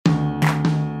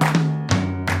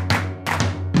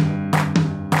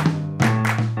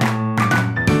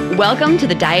Welcome to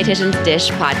the Dietitian's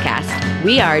Dish podcast.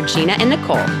 We are Gina and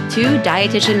Nicole, two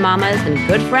dietitian mamas and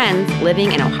good friends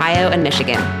living in Ohio and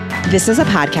Michigan. This is a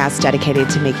podcast dedicated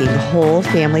to making whole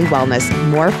family wellness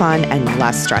more fun and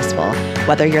less stressful.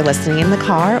 Whether you're listening in the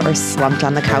car or slumped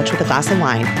on the couch with a glass of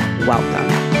wine, welcome.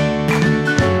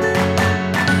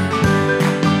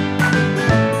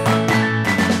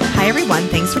 Hi, everyone.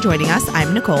 Thanks for joining us.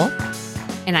 I'm Nicole.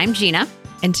 And I'm Gina.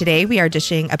 And today we are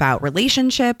dishing about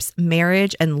relationships,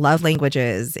 marriage, and love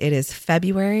languages. It is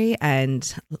February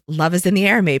and love is in the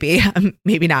air, maybe.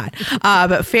 Maybe not.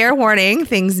 But fair warning,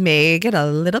 things may get a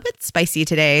little bit spicy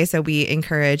today. So we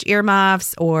encourage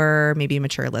earmuffs or maybe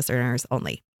mature listeners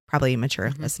only. Probably mature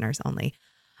listeners only.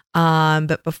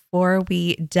 But before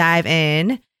we dive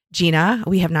in, Gina,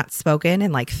 we have not spoken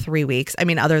in like 3 weeks. I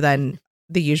mean, other than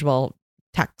the usual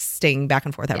texting back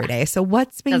and forth every day. So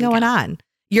what's been going on?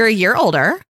 You're a year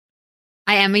older.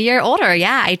 I am a year older.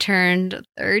 Yeah, I turned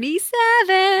 37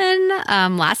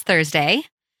 last Thursday,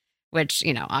 which,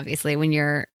 you know, obviously when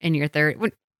you're in your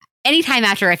anytime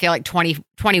after I feel like 20,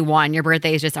 21, your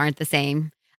birthdays just aren't the same.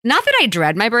 Not that I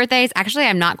dread my birthdays. Actually,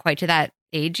 I'm not quite to that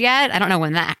age yet. I don't know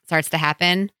when that starts to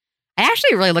happen. I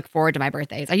actually really look forward to my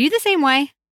birthdays. Are you the same way?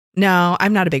 No,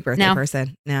 I'm not a big birthday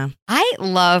person. No. I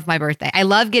love my birthday. I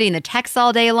love getting the texts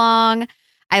all day long.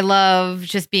 I love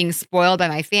just being spoiled by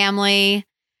my family.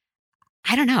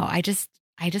 I don't know. I just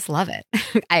love it.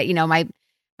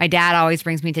 My dad always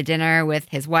brings me to dinner with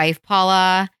his wife,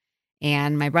 Paula,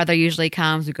 and my brother usually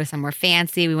comes. We go somewhere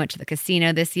fancy. We went to the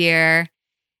casino this year,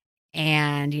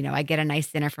 and, you know, I get a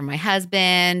nice dinner from my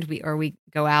husband. We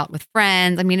go out with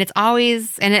friends. I mean, it's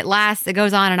always, and it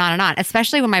goes on and on and on,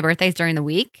 especially when my birthday's during the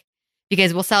week,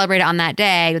 because we'll celebrate it on that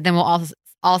day, but then we'll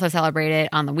also celebrate it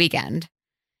on the weekend.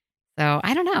 So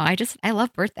I don't know. I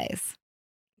love birthdays.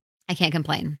 I can't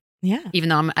complain. Yeah. Even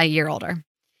though I'm a year older.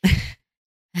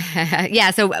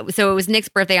 Yeah. So it was Nick's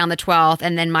birthday on the 12th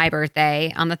and then my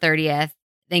birthday on the 30th.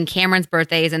 Then Cameron's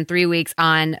birthday is in 3 weeks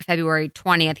on February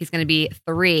 20th. He's going to be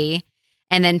 3.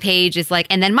 And then Paige is like,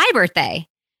 and then my birthday.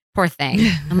 Poor thing.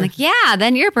 I'm like, yeah,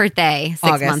 then your birthday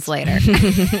 6 months later.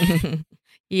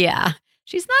 Yeah.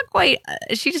 She's not quite,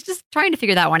 she's just trying to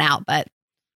figure that one out, but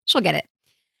she'll get it.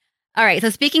 All right. So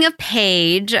speaking of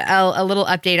Paige, a little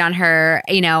update on her.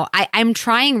 You know, I'm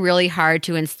trying really hard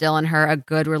to instill in her a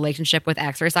good relationship with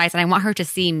exercise. And I want her to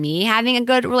see me having a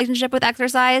good relationship with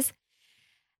exercise.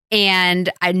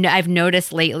 And I've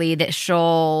noticed lately that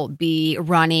she'll be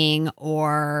running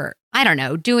or, I don't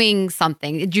know, doing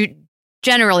something.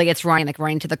 Generally, it's running, like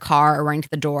running to the car or running to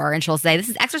the door. And she'll say, "This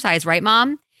is exercise, right,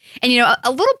 Mom?" And, you know,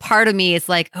 a little part of me is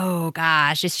like, oh,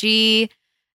 gosh, is she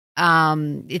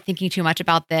thinking too much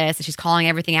about this, and she's calling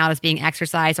everything out as being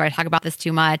exercise, or I talk about this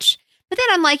too much. But then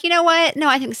I'm like, you know what? No,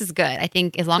 I think this is good. I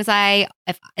think as long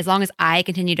as I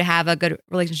continue to have a good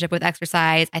relationship with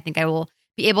exercise, I think I will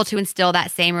be able to instill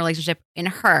that same relationship in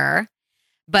her.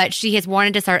 But she has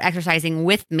wanted to start exercising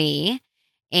with me,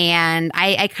 and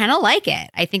I kind of like it.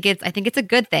 I think it's a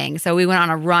good thing. So we went on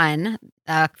a run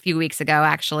a few weeks ago,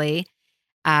 actually.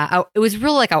 It was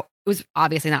really it was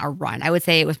obviously not a run. I would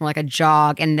say it was more like a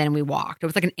jog, and then we walked. It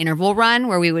was like an interval run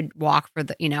where we would walk for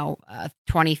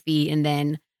 20 feet and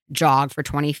then jog for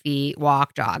 20 feet,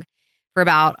 walk, jog for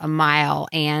about a mile.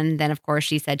 And then, of course,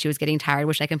 she said she was getting tired,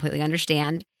 which I completely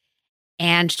understand.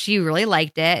 And she really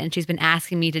liked it, and she's been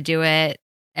asking me to do it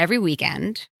every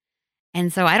weekend.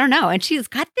 And so I don't know. And she's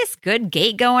got this good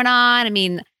gait going on. I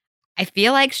mean, I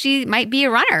feel like she might be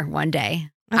a runner one day.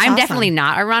 That's I'm awesome. definitely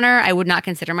not a runner. I would not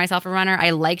consider myself a runner. I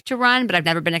like to run, but I've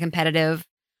never been a competitive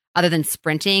other than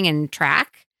sprinting and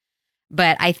track.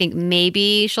 But I think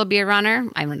maybe she'll be a runner.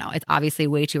 I don't know. It's obviously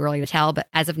way too early to tell, but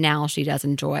as of now, she does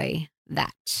enjoy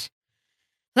that. So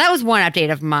that was one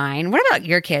update of mine. What about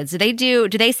your kids? Do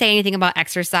they say anything about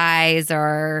exercise,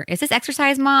 or is this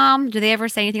exercise, Mom? Do they ever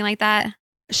say anything like that?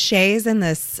 Shay's in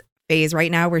this phase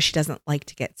right now where she doesn't like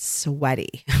to get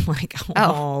sweaty. I'm like,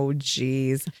 oh,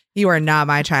 geez, you are not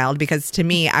my child, because to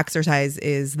me, exercise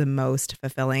is the most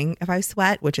fulfilling if I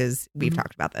sweat, which is, we've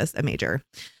talked about this, a major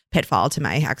pitfall to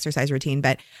my exercise routine.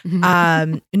 But no,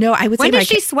 I would say. When does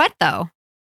she sweat though?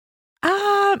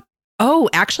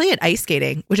 Actually at ice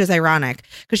skating, which is ironic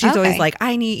because she's always like,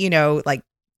 I need,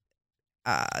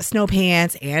 snow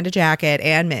pants and a jacket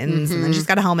and mittens, and then she's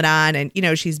got a helmet on, and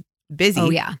she's busy. Oh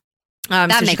yeah. So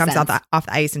she comes off the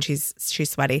ice and she's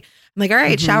sweaty. I'm like, all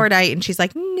right, shower night. And she's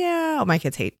like, no, my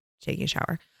kids hate taking a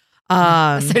shower.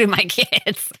 So do my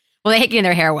kids. Well, they hate getting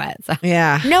their hair wet. So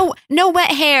yeah. No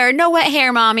wet hair. No wet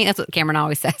hair, Mommy. That's what Cameron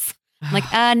always says. I'm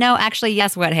like, no, actually,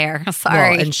 yes, wet hair.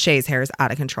 Sorry. Well, and Shay's hair is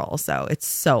out of control. So it's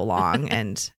so long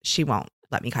and she won't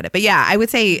let me cut it. But yeah, I would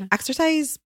say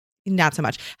exercise not so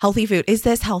much. Healthy food. Is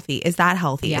this healthy? Is that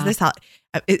healthy? Yeah.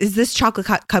 Is this chocolate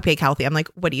cupcake healthy? I'm like,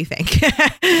 what do you think?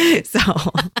 So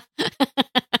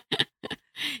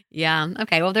Yeah.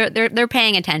 Okay. Well, they're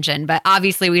paying attention, but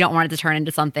obviously we don't want it to turn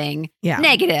into something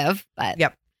negative. But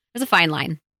Yep. There's a fine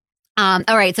line. All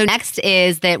right. So next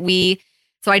is that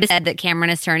So I just said that Cameron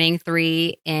is turning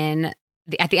 3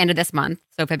 at the end of this month,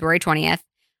 so February 20th,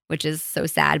 which is so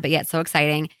sad, but yet so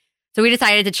exciting. So we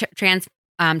decided to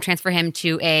transfer him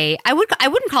to I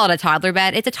wouldn't call it a toddler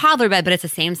bed. It's a toddler bed, but it's the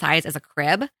same size as a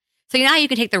crib. So you know how you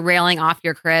can take the railing off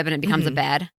your crib and it becomes a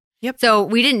bed? Yep. So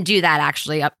we didn't do that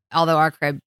actually, although our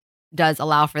crib does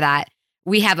allow for that.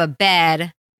 We have a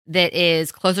bed that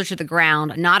is closer to the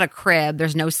ground, not a crib.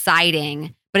 There's no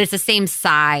siding, but it's the same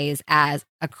size as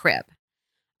a crib.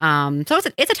 So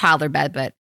it's a toddler bed,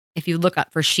 but if you look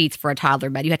up for sheets for a toddler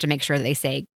bed, you have to make sure that they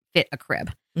say fit a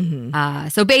crib.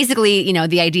 So basically, you know,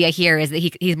 the idea here is that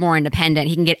he's more independent.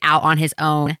 He can get out on his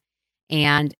own,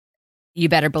 and you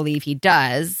better believe he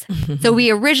does. So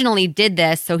we originally did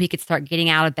this so he could start getting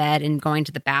out of bed and going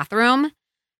to the bathroom,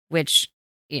 which,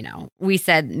 you know, we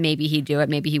said maybe he'd do it,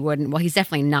 maybe he wouldn't. Well, he's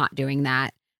definitely not doing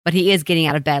that. But he is getting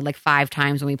out of bed like 5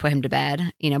 times when we put him to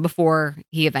bed, you know, before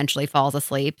he eventually falls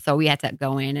asleep. So we had to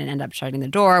go in and end up shutting the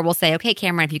door. We'll say, okay,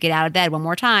 Cameron, if you get out of bed one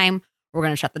more time, we're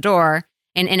going to shut the door.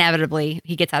 And inevitably,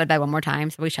 he gets out of bed one more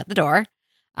time. So we shut the door.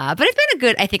 But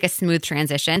it's been a smooth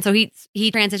transition. So he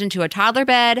transitioned to a toddler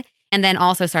bed and then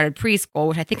also started preschool,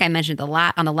 which I think I mentioned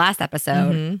on the last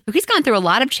episode. So he's gone through a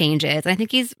lot of changes. And I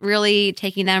think he's really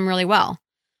taking them really well.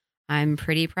 I'm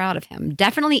pretty proud of him.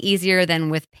 Definitely easier than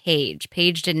with Paige.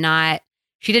 Paige did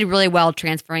really well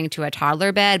transferring to a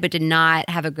toddler bed, but did not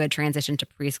have a good transition to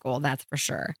preschool. That's for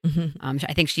sure.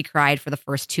 I think she cried for the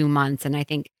first 2 months. And I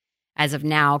think as of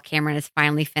now, Cameron has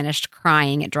finally finished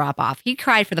crying at drop off. He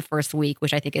cried for the first week,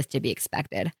 which I think is to be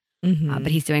expected. But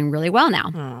he's doing really well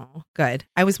now. Oh, good.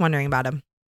 I was wondering about him.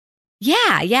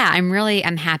 Yeah.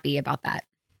 I'm happy about that.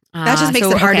 That just makes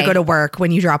it hard to go to work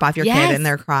when you drop off your kid and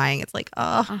they're crying. It's like,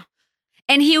 oh.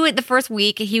 And the first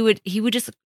week, he would just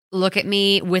look at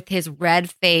me with his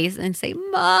red face and say,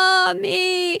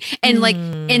 "Mommy," and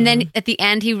and then at the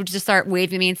end, he would just start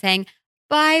waving at me and saying,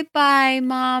 "Bye-bye,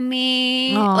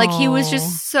 Mommy." Aww. Like he was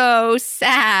just so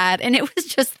sad, and it was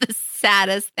just the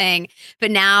saddest thing.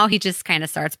 But now he just kind of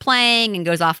starts playing and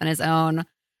goes off on his own,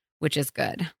 which is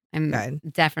good.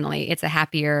 Definitely, it's a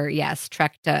happier,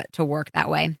 trek to work that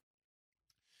way.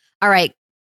 All right.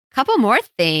 Couple more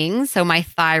things. So my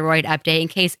thyroid update, in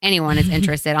case anyone is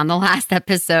interested on the last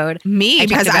episode.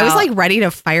 Because I was like ready to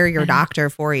fire your doctor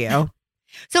for you.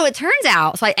 So it turns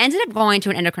out, I ended up going to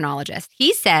an endocrinologist.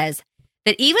 He says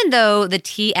that even though the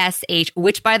TSH,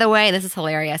 which by the way, this is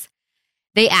hilarious.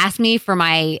 They asked me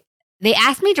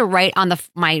to write on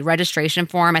my registration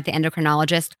form at the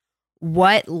endocrinologist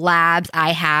what labs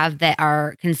I have that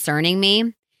are concerning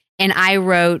me. And I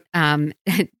wrote, what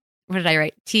did I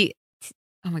write?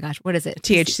 Oh my gosh, what is it?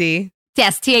 THC?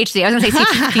 Yes, THC. I was going to say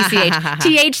TCH.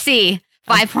 THC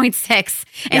 5.6.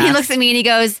 And he looks at me and he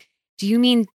goes, "Do you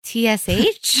mean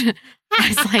TSH?" I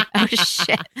was like, "Oh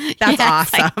shit. That's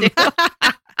awesome."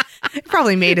 It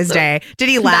probably made his day. Did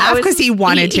he laugh? Because he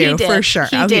wanted to, for sure.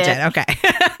 He did. Okay.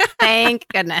 Thank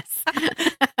goodness.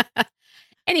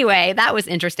 Anyway, that was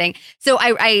interesting. So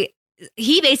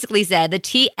he basically said the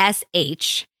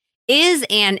TSH is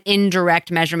an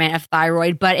indirect measurement of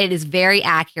thyroid, but it is very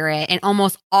accurate. And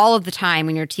almost all of the time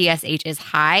when your TSH is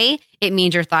high, it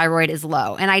means your thyroid is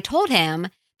low. And I told him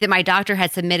that my doctor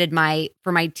had submitted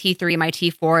for my T3, my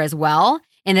T4 as well,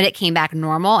 and that it came back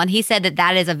normal. And he said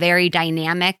that is a very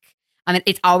dynamic,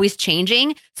 it's always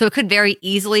changing. So it could very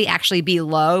easily actually be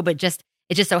low, but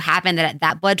it just so happened that at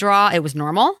that blood draw, it was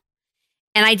normal.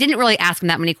 And I didn't really ask him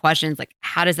that many questions, like,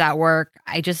 how does that work?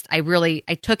 I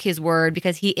took his word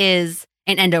because he is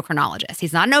an endocrinologist.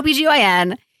 He's not an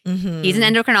OBGYN. He's an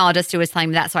endocrinologist who was telling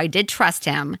me that. So I did trust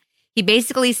him. He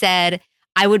basically said,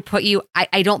 I would put you,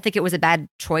 I don't think it was a bad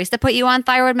choice to put you on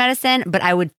thyroid medicine, but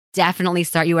I would definitely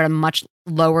start you at a much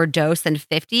lower dose than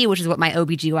 50, which is what my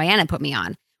OBGYN had put me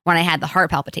on when I had the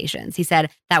heart palpitations. He said,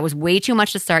 that was way too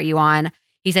much to start you on.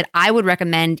 He said, I would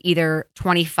recommend either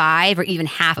 25 or even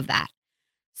half of that.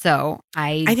 So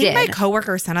I think my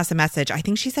coworker sent us a message. I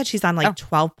think she said she's on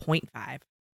 12.5.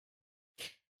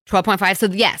 12.5. So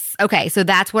yes. Okay. So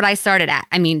that's what I started at.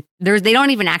 I mean, they don't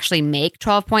even actually make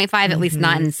 12.5, at least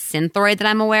not in Synthroid that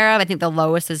I'm aware of. I think the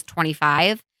lowest is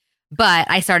 25, but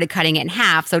I started cutting it in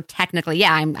half. So technically,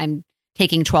 I'm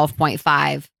taking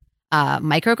 12.5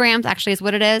 micrograms actually is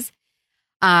what it is.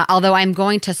 Although I'm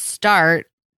going to start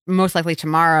most likely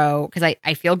tomorrow because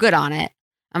I feel good on it.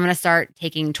 I'm going to start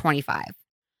taking 25.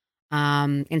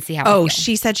 and see how. Oh,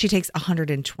 she said she takes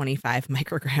 125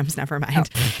 micrograms. Never mind.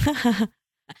 Oh.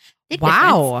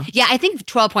 Wow. Difference. Yeah, I think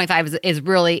 12.5 is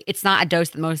really, it's not a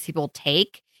dose that most people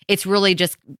take. It's really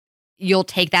just, you'll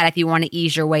take that if you want to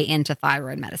ease your way into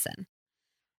thyroid medicine.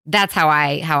 That's how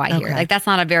I hear it. Like, that's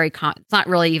not it's not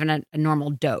really even a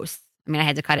normal dose. I mean, I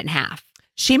had to cut it in half.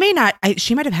 She may not,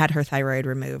 she might have had her thyroid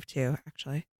removed too,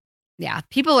 actually. Yeah.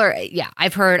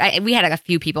 I've heard, we had a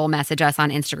few people message us on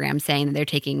Instagram saying that they're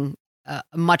taking a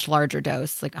much larger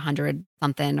dose, like 100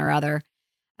 something or other.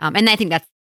 And I think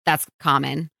that's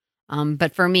common.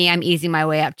 But for me, I'm easing my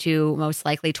way up to most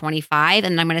likely 25,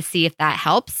 and I'm going to see if that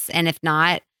helps. And if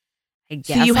not, I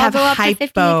guess so you I'll have go up to 50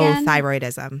 again.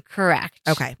 hypothyroidism. Correct.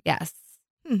 Okay. Yes.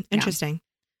 Interesting.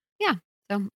 Yeah.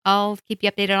 So I'll keep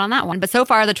you updated on that one. But so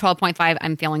far, the 12.5,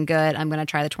 I'm feeling good. I'm going to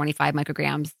try the 25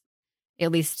 micrograms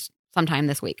at least sometime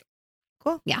this week.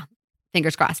 Cool. Yeah.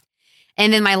 Fingers crossed.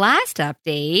 And then my last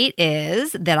update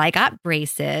is that I got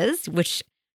braces, which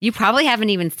you probably haven't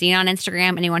even seen on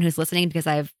Instagram, anyone who's listening, because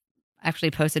I've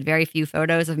actually posted very few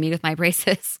photos of me with my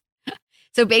braces.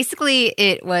 So basically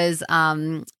it was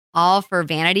all for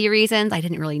vanity reasons. I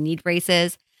didn't really need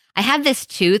braces. I have this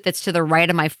tooth that's to the right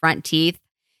of my front teeth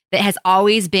that has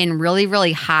always been really,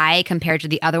 really high compared to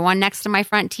the other one next to my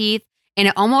front teeth. And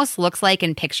it almost looks like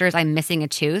in pictures I'm missing a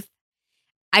tooth.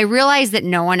 I realize that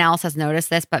no one else has noticed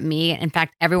this but me. In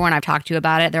fact, everyone I've talked to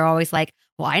about it, they're always like,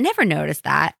 well, I never noticed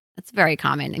that. That's very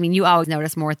common. I mean, you always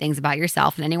notice more things about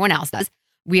yourself than anyone else does.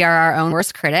 We are our own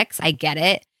worst critics. I get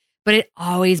it. But it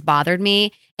always bothered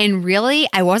me. And really,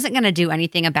 I wasn't going to do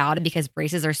anything about it because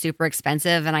braces are super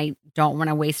expensive and I don't want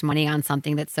to waste money on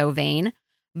something that's so vain.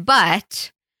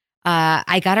 But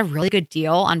I got a really good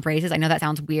deal on braces. I know that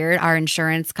sounds weird. Our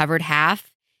insurance covered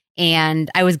half. And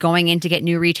I was going in to get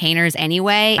new retainers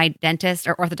anyway. My dentist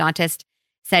or orthodontist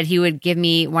said he would give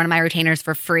me one of my retainers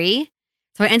for free.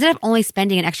 So I ended up only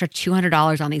spending an extra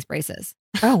 $200 on these braces.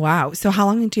 Oh, wow. So how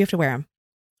long do you have to wear them?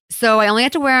 So I only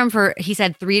have to wear them for, he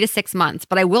said, 3 to 6 months.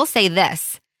 But I will say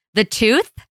this, the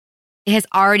tooth has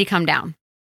already come down.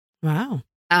 Wow.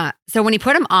 So when he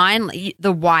put them on,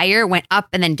 the wire went up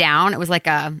and then down. It was like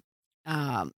it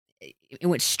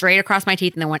went straight across my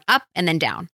teeth and then went up and then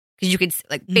down. Because you could,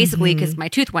 like, basically, because my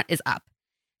tooth is up.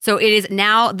 So it is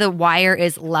now, the wire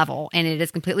is level and it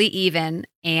is completely even.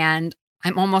 And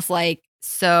I'm almost like,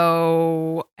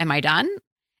 so am I done?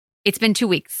 It's been 2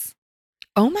 weeks.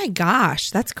 Oh my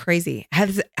gosh, that's crazy.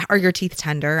 Are your teeth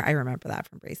tender? I remember that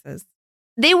from braces.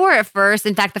 They were at first.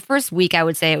 In fact, the first week I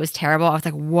would say it was terrible. I was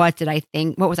like, what did I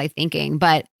think? What was I thinking?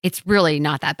 But it's really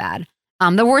not that bad.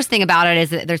 The worst thing about it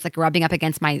is that there's like rubbing up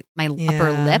against my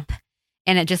upper lip,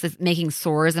 and it just is making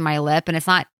sores in my lip. And it's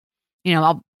not,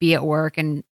 I'll be at work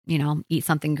and, eat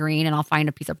something green and I'll find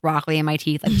a piece of broccoli in my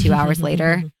teeth like 2 hours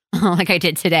later. Like I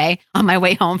did today on my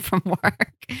way home from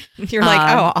work. You're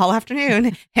like, all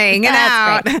afternoon hanging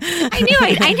out. I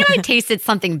knew I tasted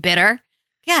something bitter.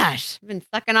 Gosh, I've been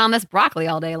sucking on this broccoli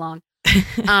all day long.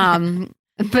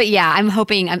 But yeah, I'm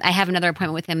hoping I have another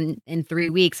appointment with him in 3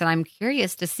 weeks, and I'm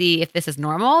curious to see if this is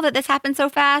normal that this happened so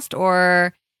fast,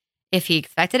 or if he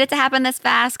expected it to happen this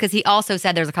fast. Because he also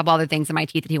said there's a couple other things in my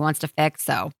teeth that he wants to fix.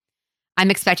 So I'm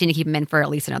expecting to keep him in for at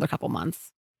least another couple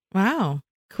months. Wow,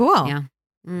 cool. Yeah.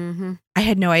 Mm-hmm. I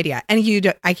had no idea. And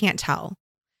I can't tell.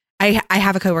 I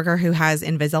have a coworker who has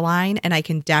Invisalign, and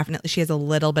she has a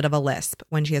little bit of a lisp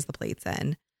when she has the plates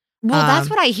in. Well, that's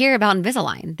what I hear about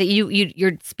Invisalign, that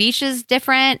your speech is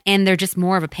different and they're just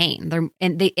more of a pain.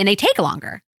 They take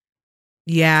longer.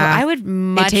 Yeah. So I would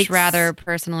much rather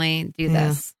personally do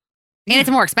this. And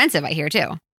it's more expensive, I hear,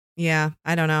 too. Yeah,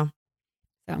 I don't know.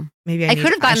 So maybe I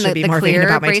could have gotten the clear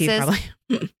about braces. My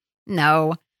teeth,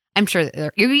 no, I'm sure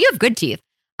you have good teeth.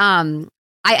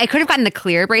 I could have gotten the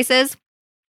clear braces,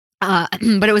 but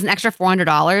it was an extra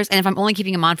 $400. And if I'm only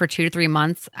keeping them on for 2 to 3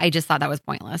 months, I just thought that was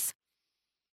pointless.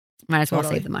 Might as well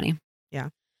save the money. Yeah.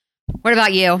 What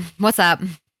about you? What's up?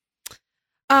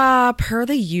 Per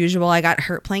the usual, I got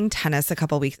hurt playing tennis like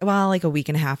a week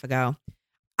and a half ago.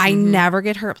 I never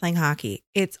get hurt playing hockey.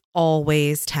 It's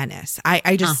always tennis.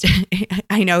 I just,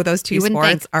 I know those two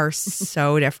sports are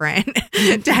so different.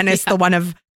 Tennis, the one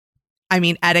of,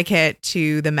 etiquette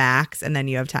to the max, and then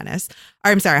you have tennis.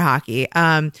 Or I'm sorry, hockey.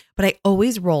 But I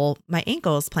always roll my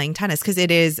ankles playing tennis because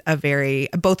it is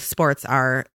both sports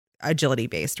are agility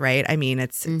based, right?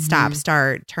 It's stop,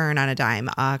 start, turn on a dime,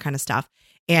 kind of stuff.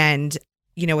 And,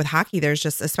 with hockey, there's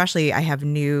just, especially I have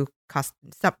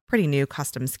pretty new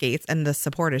custom skates, and the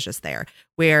support is just there,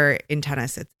 where in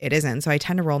tennis it isn't. So I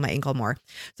tend to roll my ankle more.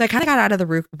 So I kind of got out of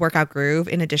the workout groove,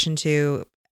 in addition to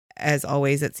as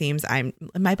always, it seems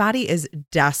my body is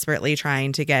desperately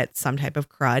trying to get some type of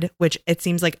crud, which it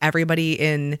seems like everybody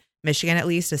in Michigan at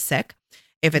least is sick.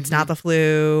 If it's not the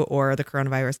flu or the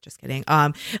coronavirus, just kidding.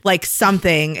 Like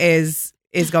something is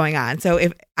going on. So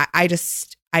if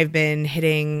I've been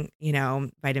hitting,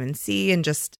 vitamin C and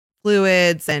just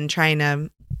fluids and trying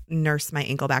to nurse my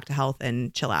ankle back to health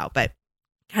and chill out, but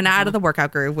kind of out of the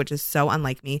workout groove, which is so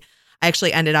unlike me. I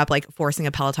actually ended up like forcing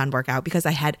a Peloton workout because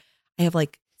I have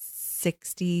like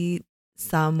 60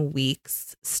 some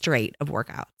weeks straight of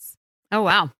workouts. Oh,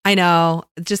 wow. I know.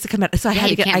 Just to come out. So I had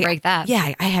to can't break that.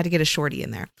 Yeah. I had to get a shorty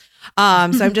in there. So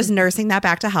I'm just nursing that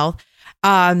back to health.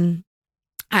 It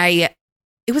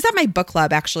was at my book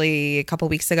club actually a couple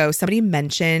weeks ago. Somebody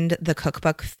mentioned the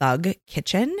cookbook Thug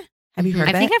Kitchen. Have you heard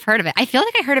of it? I think I've heard of it. I feel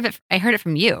like I heard of it. I heard it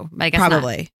from you, but I guess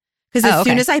probably. Because as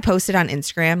soon as I posted on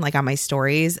Instagram, like on my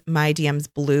stories, my DMs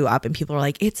blew up and people were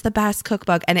like, it's the best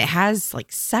cookbook. And it has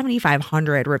like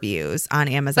 7,500 reviews on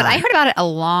Amazon. But I heard about it a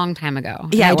long time ago.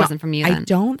 Yeah, it wasn't from you then. I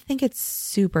don't think it's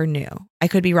super new. I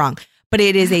could be wrong. But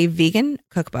it is a vegan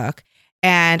cookbook.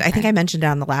 And I think I mentioned it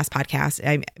on the last podcast.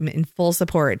 I'm in full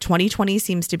support. 2020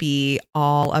 seems to be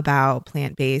all about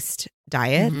plant-based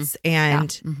diets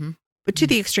and but to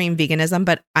the extreme veganism,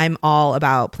 but I'm all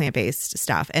about plant-based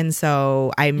stuff. And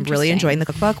so I'm really enjoying the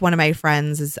cookbook. One of my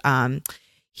friends is,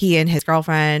 he and his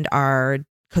girlfriend are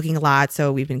cooking a lot.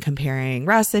 So we've been comparing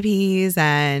recipes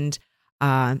and,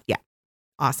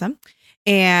 awesome.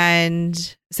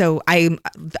 And so I'm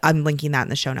linking that in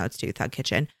the show notes too, Thug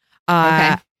Kitchen.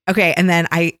 Okay. And then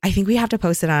I think we have to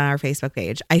post it on our Facebook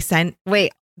page. I sent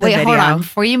Wait, hold on.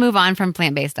 Before you move on from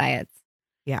plant-based diets.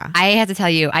 Yeah. I have to tell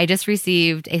you, I just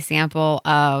received a sample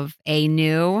of a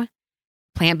new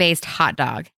plant-based hot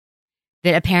dog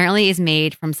that apparently is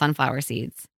made from sunflower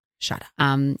seeds. Shut up.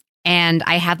 And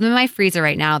I have them in my freezer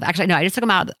right now. Actually, no, I just took them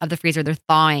out of the freezer. They're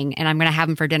thawing, and I'm going to have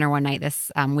them for dinner one night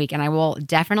this week. And I will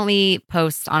definitely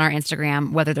post on our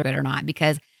Instagram whether they're good or not,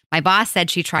 because my boss said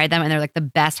she tried them, and they're like the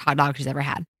best hot dogs she's ever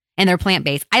had. And they're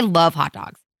plant-based. I love hot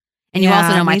dogs. And you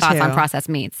also know my thoughts on processed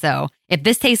meats. So if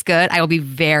this tastes good, I will be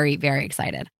very, very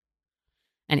excited.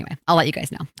 Anyway, I'll let you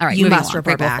guys know. All right. You must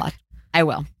report back. I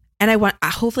will. And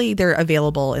hopefully they're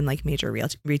available in like major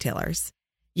retailers.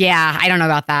 Yeah. I don't know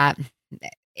about that.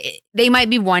 They might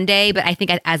be one day, but I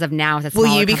think as of now, it's a will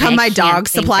you become my dog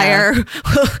supplier?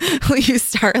 Will you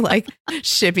start like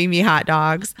shipping me hot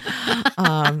dogs?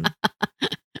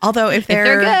 Although if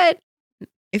they're good,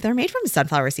 if they're made from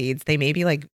sunflower seeds, they may be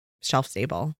like shelf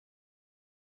stable.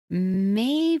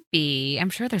 Maybe. I'm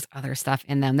sure there's other stuff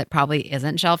in them that probably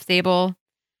isn't shelf stable.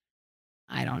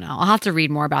 I don't know. I'll have to read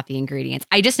more about the ingredients.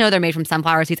 I just know they're made from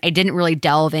sunflower seeds. I didn't really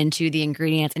delve into the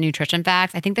ingredients and nutrition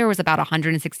facts. I think there was about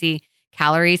 160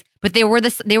 calories, but they were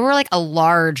like a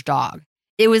large dog.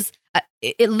 It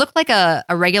looked like a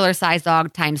regular size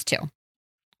dog times 2.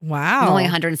 Wow. Only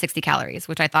 160 calories,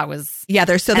 which I thought was... Yeah,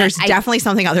 there's definitely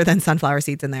something other than sunflower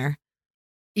seeds in there.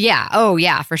 Yeah. Oh,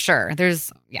 yeah, for sure.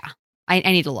 I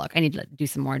need to look. I need to do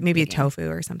some more. Maybe tofu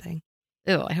or something.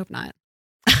 Oh, I hope not.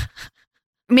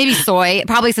 Maybe soy.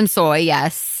 Probably some soy,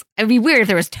 yes. It'd be weird if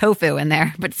there was tofu in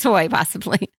there, but soy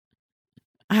possibly.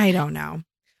 I don't know.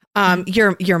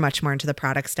 You're much more into the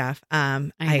product stuff. I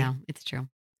know. It's true.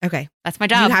 Okay. That's my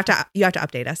job. You have to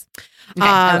update us.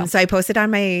 Okay, so I posted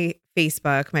on my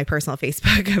Facebook, my personal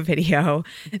Facebook, a video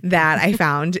that I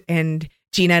found, and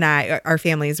Gina and I, our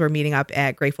families were meeting up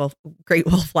at Great Wolf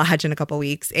Lodge in a couple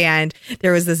weeks. And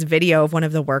there was this video of one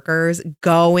of the workers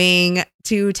going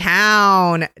to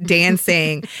town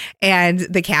dancing. And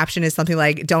the caption is something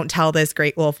like, "Don't tell this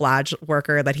Great Wolf Lodge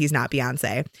worker that he's not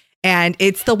Beyonce." And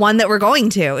it's the one that we're going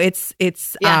to.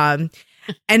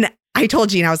 And I told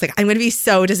Gina, I was like, I'm going to be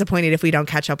so disappointed if we don't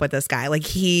catch up with this guy. Like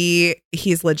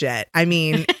he's legit. I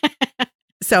mean,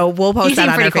 so we'll post that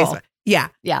on our Facebook. Yeah.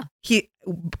 Yeah.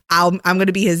 I'm going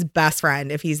to be his best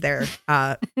friend if he's there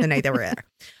the night that we're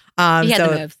there. He had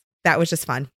the moves. That was just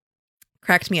fun.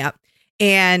 Cracked me up.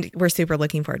 And we're super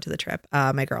looking forward to the trip.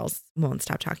 My girls won't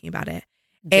stop talking about it.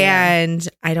 And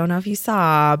I don't know if you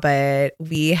saw, but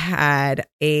we had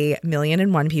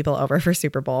 1,000,001 people over for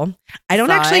Super Bowl. I don't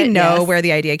actually know where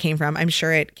the idea came from. I'm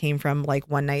sure it came from like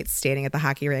one night standing at the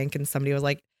hockey rink and somebody was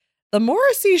like, the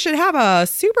Morrissey should have a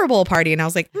Super Bowl party. And I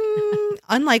was like,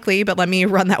 unlikely, but let me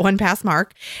run that one past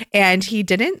Mark. And he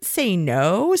didn't say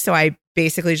no. So I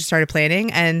basically just started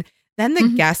planning. And then the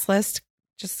guest list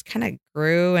just kind of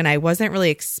grew. And I wasn't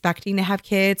really expecting to have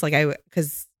kids.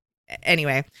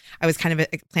 Anyway, I was kind of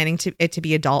planning it to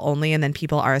be adult only. And then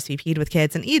people RSVP'd with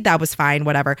kids and that was fine,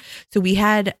 whatever. So we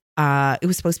had, it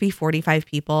was supposed to be 45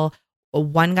 people.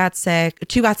 1 got sick,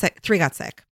 2 got sick, 3 got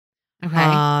sick.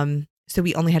 Okay. So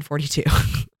we only had 42.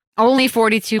 Only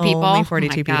 42 people. Only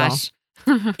 42 people. Gosh.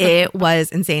 It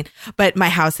was insane. But my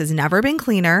house has never been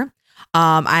cleaner.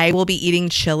 I will be eating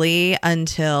chili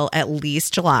until at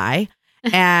least July.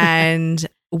 And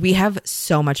we have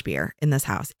so much beer in this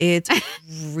house. It's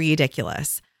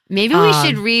ridiculous. Maybe we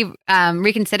should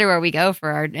reconsider where we go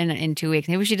for in 2 weeks.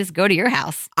 Maybe we should just go to your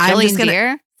house. Chili and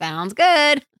beer sounds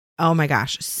good. Oh my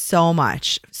gosh, so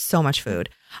much food.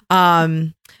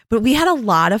 But we had a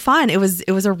lot of fun. It was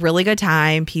a really good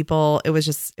time. It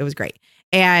was great.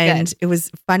 And It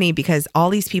was funny because all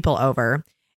these people over,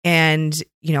 and,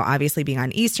 you know, obviously being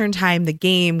on Eastern time, the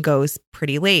game goes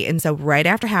pretty late. And so right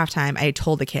after halftime, I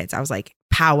told the kids, I was like,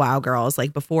 powwow girls,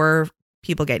 like before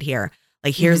people get here,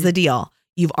 like, here's the deal.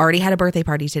 You've already had a birthday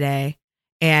party today.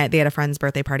 And they had a friend's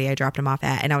birthday party I dropped them off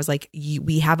at. And I was like,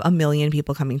 we have a million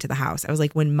people coming to the house. I was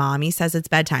like, when mommy says it's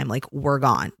bedtime, like, we're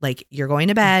gone. Like, you're going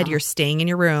to bed. You're staying in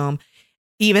your room.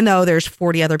 Even though there's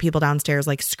 40 other people downstairs,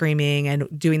 like, screaming and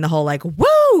doing the whole, like,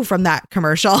 woo from that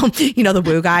commercial, you know, the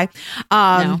woo guy.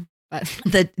 No, but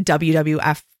the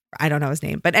WWF, I don't know his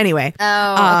name. But anyway.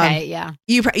 Oh, okay. Yeah.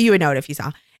 You would know it if you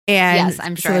saw. And yes,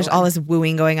 I'm sure. So there's all this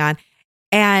wooing going on.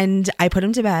 And I put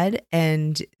them to bed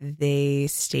and they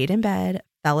stayed in bed,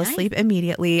 fell asleep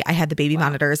immediately. I had the baby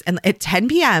monitors. And at 10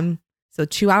 p.m., so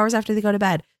 2 hours after they go to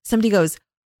bed, somebody goes,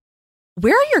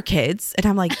 where are your kids? And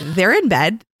I'm like, they're in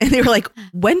bed. And they were like,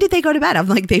 when did they go to bed? I'm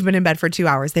like, they've been in bed for 2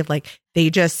 hours. They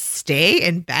just stay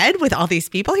in bed with all these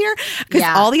people here? Because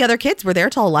all the other kids were there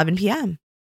till 11 p.m.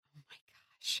 Oh my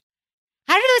gosh.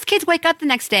 How did those kids wake up the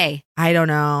next day? I don't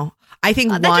know. I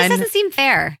think that just doesn't seem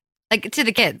fair, like, to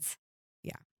the kids.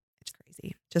 Yeah, it's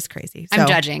crazy. Just crazy. So, I'm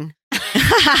judging.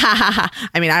 I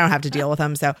mean, I don't have to deal with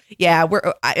them. So yeah,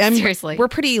 seriously, we're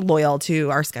pretty loyal to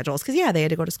our schedules because they had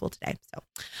to go to school today. So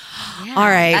yeah, all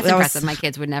right, that's impressive. My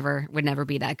kids would never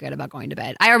be that good about going to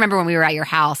bed. I remember when we were at your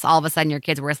house, all of a sudden your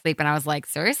kids were asleep, and I was like,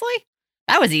 seriously,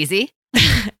 that was easy.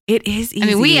 It is easy. I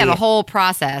mean, we have a whole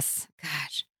process.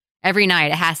 Gosh, every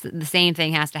night the same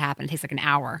thing has to happen. It takes like an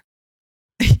hour.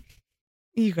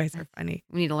 You guys are funny.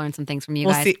 We need to learn some things from you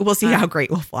guys. We'll see how Great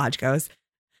Wolf Lodge goes.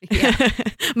 Yeah.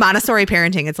 Montessori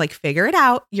parenting. It's like, figure it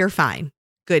out. You're fine.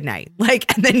 Good night.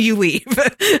 Like, and then you leave.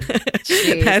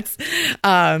 That's,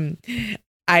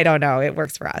 I don't know. It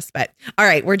works for us, but all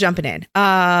right, we're jumping in.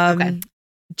 Okay.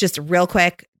 Just real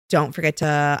quick. Don't forget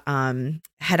to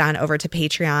head on over to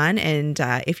Patreon. And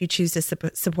if you choose to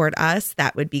support us,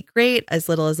 that would be great. As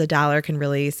little as $1 can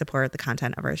really support the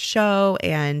content of our show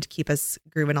and keep us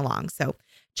grooving along. So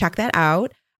check that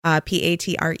out.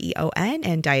 Patreon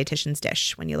and Dietitian's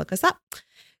Dish when you look us up.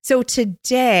 So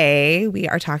today we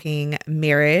are talking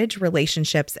marriage,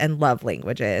 relationships, and love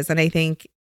languages. And I think,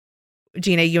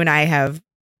 Gina, you and I have,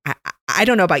 I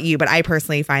don't know about you, but I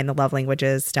personally find the love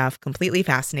languages stuff completely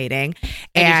fascinating.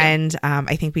 And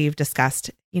I think we've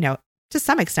discussed, you know, to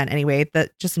some extent anyway,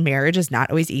 that just marriage is not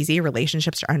always easy.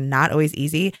 Relationships are not always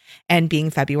easy. And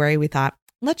being February, we thought,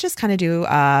 let's just kind of do,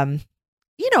 a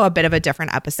bit of a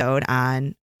different episode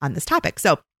on this topic.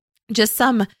 So just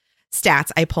some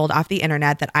stats I pulled off the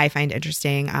internet that I find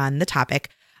interesting on the topic.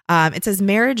 It says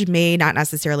marriage may not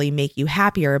necessarily make you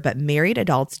happier, but married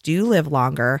adults do live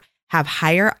longer, have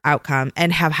higher outcome,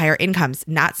 and have higher incomes,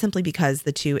 not simply because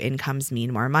the two incomes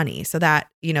mean more money. So that,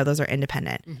 those are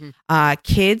independent. Mm-hmm.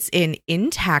 Kids in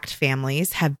intact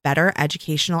families have better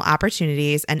educational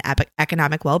opportunities and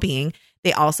economic well-being.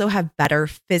 They also have better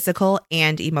physical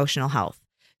and emotional health.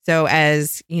 So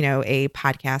as, a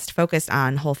podcast focused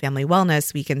on whole family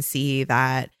wellness, we can see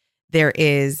that there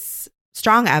is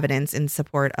strong evidence in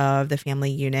support of the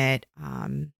family unit,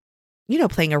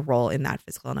 playing a role in that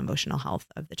physical and emotional health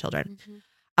of the children.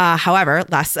 Mm-hmm. However,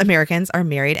 less Americans are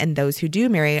married, and those who do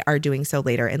marry are doing so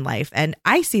later in life. And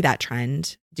I see that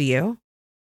trend. Do you?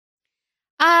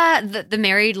 The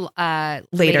married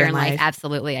later in life.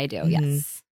 Absolutely, I do. Mm-hmm.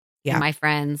 Yes. Yeah. And my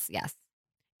friends. Yes.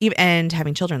 And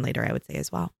having children later, I would say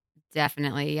as well.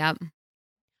 Definitely. Yep.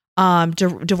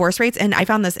 Divorce rates. And I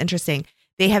found this interesting.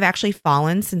 They have actually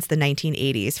fallen since the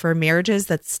 1980s. For marriages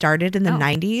that started in the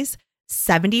 90s,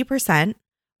 70%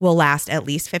 will last at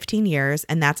least 15 years.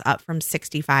 And that's up from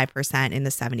 65% in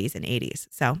the 70s and 80s.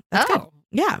 So that's good.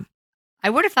 Yeah. I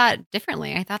would have thought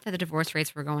differently. I thought that the divorce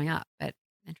rates were going up, but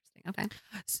interesting. Okay.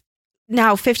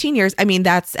 Now, 15 years, I mean,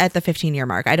 that's at the 15-year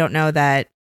mark. I don't know that.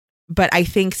 But I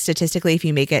think statistically, if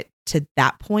you make it to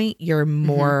that point, you're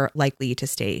more likely to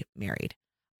stay married.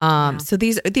 So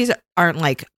these aren't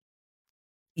like,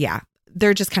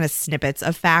 they're just kind of snippets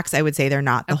of facts. I would say they're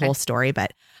not the whole story.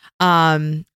 But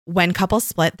when couples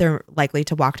split, they're likely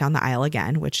to walk down the aisle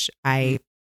again, which I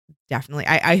definitely,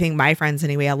 I think my friends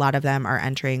anyway, a lot of them are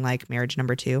entering like marriage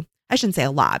number 2. I shouldn't say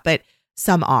a lot, but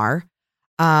some are.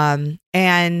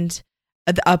 And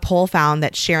a poll found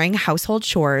that sharing household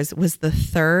chores was the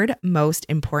third most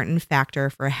important factor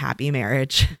for a happy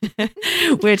marriage,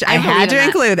 which I had to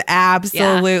include.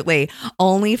 Absolutely. Yeah.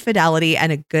 Only fidelity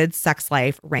and a good sex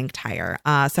life ranked higher.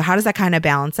 So how does that kind of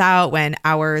balance out when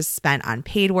hours spent on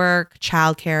paid work,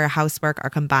 childcare, housework are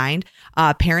combined?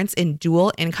 Parents in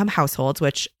dual income households,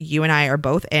 which you and I are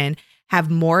both in, have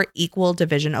more equal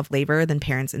division of labor than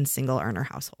parents in single earner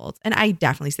households. And I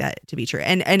definitely see that to be true.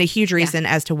 And a huge reason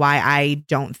as to why I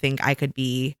don't think I could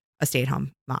be a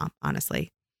stay-at-home mom,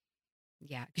 honestly.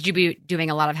 Yeah. Could you be doing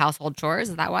a lot of household chores?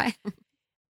 Is that why?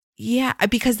 Yeah,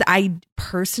 because I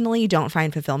personally don't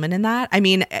find fulfillment in that. I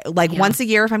mean, like once a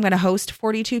year, if I'm going to host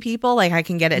 42 people, like I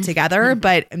can get it together,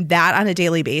 but that on a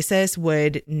daily basis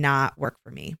would not work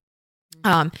for me.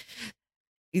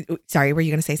 Sorry, were you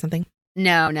going to say something?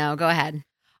 No, go ahead.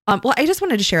 Well, I just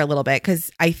wanted to share a little bit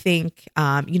because I think,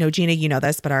 Gina, you know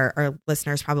this, but our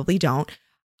listeners probably don't.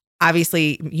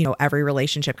 Obviously, every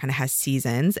relationship kind of has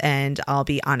seasons, and I'll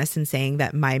be honest in saying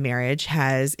that my marriage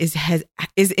is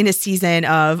in a season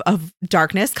of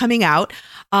darkness coming out.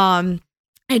 And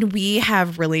we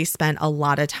have really spent a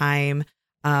lot of time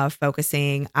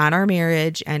focusing on our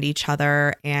marriage and each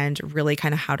other and really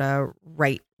kind of how to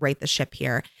right the ship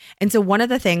here. And so one of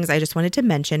the things I just wanted to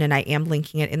mention, and I am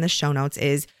linking it in the show notes,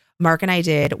 is Mark and I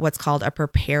did what's called a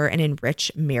prepare and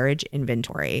enrich marriage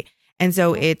inventory. And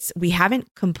so we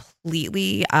haven't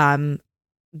completely gone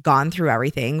through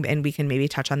everything, and we can maybe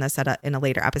touch on this in a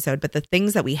later episode. But the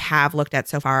things that we have looked at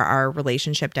so far are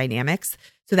relationship dynamics.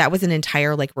 So that was an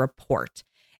entire report,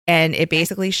 and it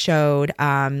basically showed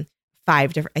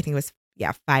 5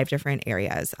 different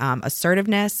areas: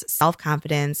 assertiveness,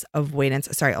 self-confidence, avoidance.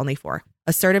 Sorry, only 4: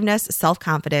 assertiveness,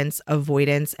 self-confidence,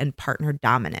 avoidance, and partner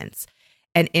dominance.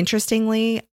 And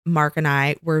interestingly, Mark and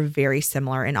I were very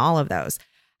similar in all of those.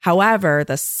 However,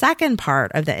 the second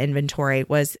part of the inventory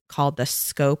was called the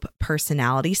SCOPE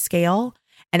personality scale,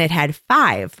 and it had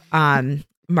 5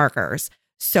 markers: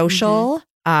 social,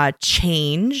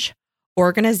 change,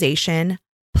 organization,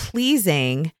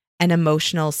 pleasing, and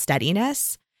emotional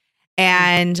steadiness.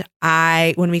 And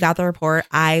when we got the report,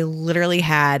 I literally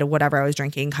had whatever I was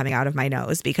drinking coming out of my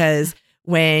nose, because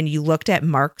when you looked at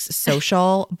Mark's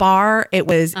social bar, it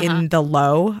was in the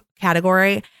low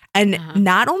category. And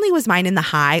not only was mine in the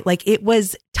high, like it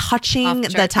was touching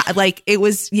the top, like it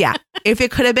was, if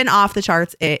it could have been off the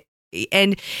charts,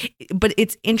 but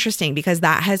it's interesting because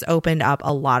that has opened up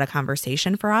a lot of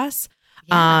conversation for us.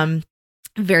 Yeah.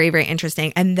 Very, very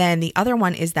interesting. And then the other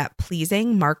one is that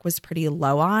pleasing, Mark was pretty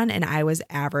low on, and I was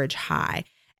average high.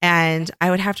 And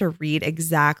I would have to read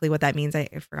exactly what that means. I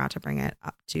forgot to bring it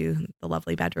up to the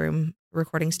lovely bedroom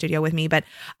recording studio with me. But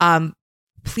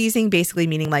pleasing basically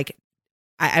meaning like,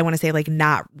 I want to say like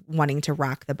not wanting to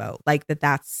rock the boat, like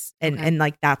that's and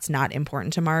like that's not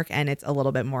important to Mark, and it's a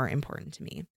little bit more important to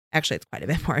me. Actually, it's quite a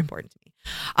bit more important to me.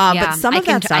 But some of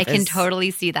that stuff I can totally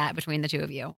see that between the two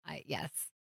of you. Yes.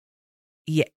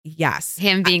 Yes.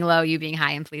 Him being low, you being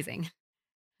high and pleasing.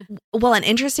 Well, and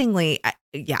interestingly,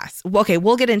 yes. Okay,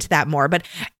 we'll get into that more. But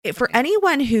for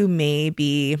anyone who may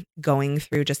be going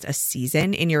through just a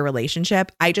season in your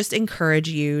relationship, I just encourage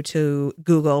you to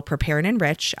Google Prepare and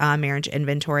Enrich marriage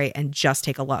inventory and just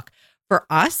take a look. For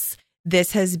us,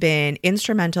 this has been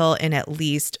instrumental in at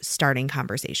least starting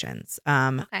conversations.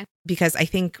 Because I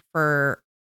think for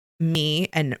me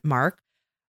and Mark,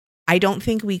 I don't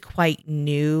think we quite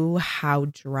knew how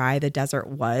dry the desert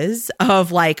was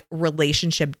of like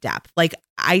relationship depth. Like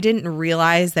I didn't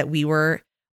realize that we were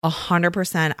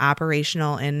 100%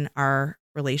 operational in our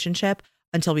relationship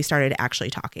until we started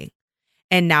actually talking.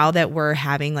 And now that we're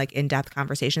having like in-depth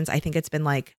conversations, I think it's been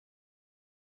like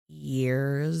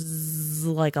years,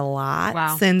 like a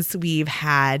lot since we've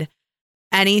had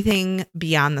anything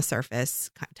beyond the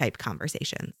surface type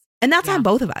conversations. And that's on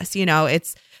both of us,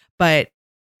 but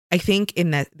I think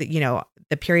in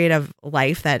the period of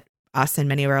life that us and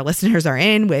many of our listeners are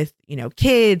in with,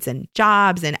 kids and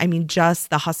jobs, and I mean, just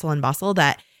the hustle and bustle,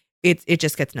 that it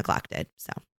just gets neglected.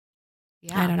 So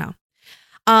I don't know.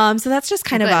 So that's just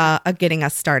kind of a getting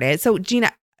us started. So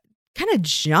Gina, kind of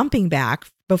jumping back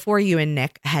before you and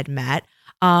Nick had met,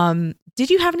 did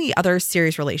you have any other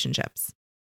serious relationships?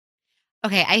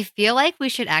 Okay, I feel like we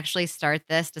should actually start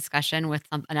this discussion with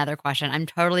another question. I'm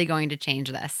totally going to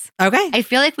change this. Okay. I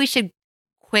feel like we should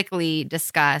quickly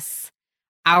discuss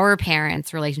our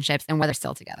parents' relationships and whether they're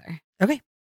still together. Okay.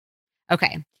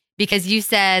 Because you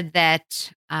said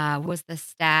that, what was the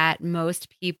stat? Most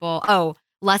people,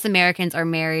 less Americans are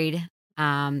married,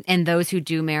 and those who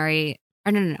do marry,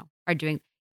 are doing,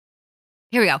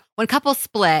 here we go. When couples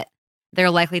split, they're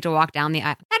likely to walk down the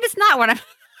aisle. That is not what I'm.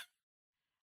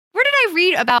 Where did I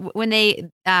read about when they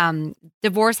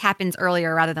divorce happens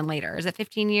earlier rather than later? Is it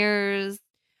 15 years?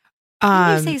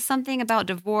 Did you say something about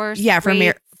divorce? Yeah,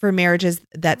 for marriages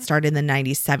that started in the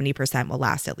 90s, 70% will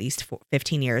last at least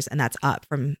 15 years, and that's up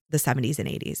from the 70s and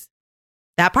 80s.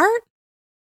 That part?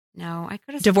 No, I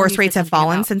could have. Divorce rates have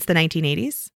fallen since the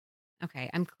 1980s. Okay,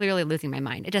 I'm clearly losing my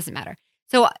mind. It doesn't matter.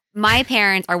 So my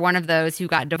parents are one of those who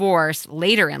got divorced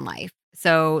later in life.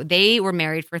 So they were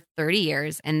married for 30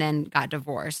 years and then got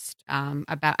divorced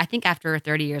I think after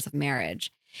 30 years of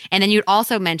marriage. And then you'd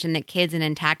also mention that kids in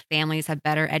intact families have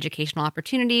better educational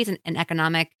opportunities and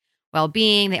economic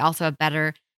well-being. They also have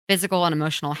better physical and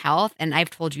emotional health. And I've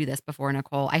told you this before,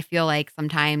 Nicole. I feel like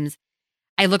sometimes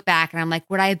I look back and I'm like,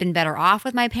 would I have been better off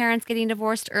with my parents getting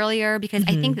divorced earlier? Because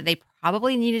I think that they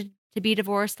probably needed to be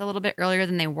divorced a little bit earlier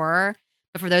than they were.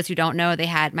 But for those who don't know,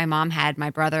 my mom had my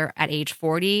brother at age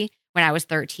 40 when I was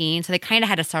 13. So they kind of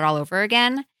had to start all over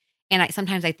again. And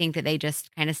sometimes I think that they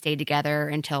just kind of stayed together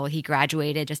until he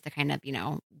graduated, just to kind of,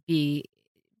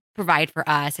 provide for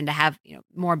us and to have,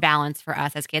 more balance for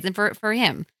us as kids and for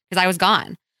him, because I was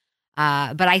gone.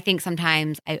 But I think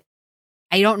sometimes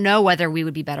I don't know whether we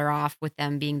would be better off with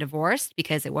them being divorced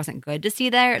because it wasn't good to see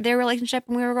their relationship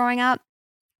when we were growing up,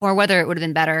 or whether it would have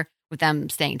been better with them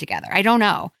staying together. I don't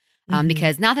know.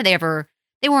 Because not that they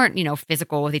weren't,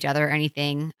 physical with each other or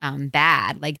anything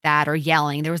bad like that, or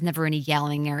yelling. There was never any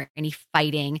yelling or any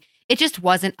fighting. It just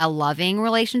wasn't a loving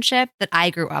relationship that I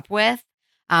grew up with.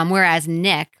 Whereas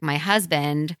Nick, my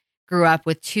husband, grew up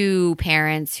with two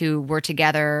parents who were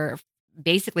together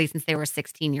basically since they were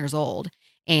 16 years old,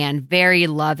 and very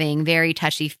loving, very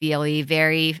touchy-feely,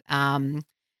 very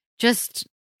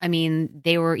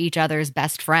they were each other's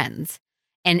best friends.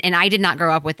 And I did not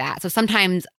grow up with that. So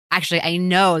sometimes, actually, I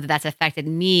know that that's affected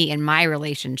me in my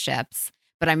relationships,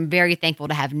 but I'm very thankful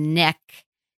to have Nick,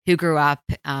 who grew up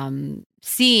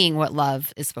seeing what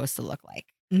love is supposed to look like.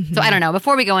 So I don't know.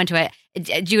 Before we go into it,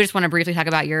 do you just want to briefly talk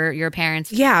about your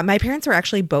parents? Yeah, my parents were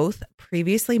actually both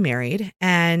previously married,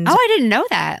 and I didn't know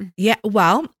that. Yeah,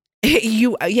 well,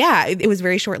 it was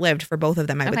very short lived for both of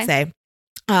them, I would say.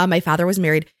 My father was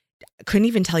married. Couldn't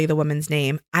even tell you the woman's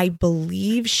name. I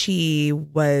believe she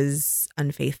was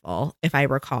unfaithful, if I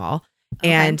recall,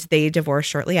 and they divorced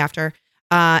shortly after.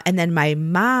 And then my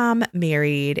mom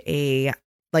married a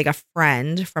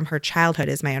friend from her childhood,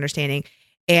 is my understanding.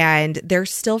 And they're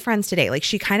still friends today. Like,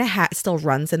 she kind of still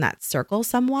runs in that circle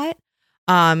somewhat,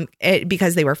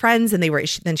 because they were friends, and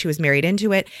then she was married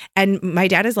into it. And my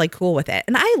dad is like cool with it.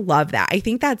 And I love that. I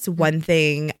think that's one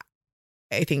thing,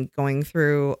 I think, going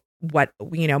through what,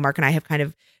 Mark and I have kind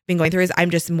of been going through, is I'm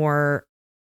just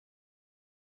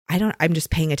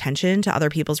paying attention to other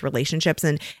people's relationships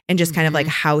and just kind of like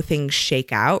how things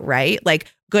shake out, right?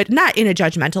 Like, good, not in a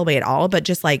judgmental way at all, but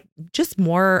just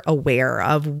more aware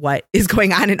of what is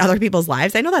going on in other people's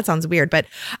lives. I know that sounds weird, but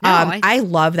I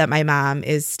love that my mom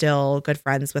is still good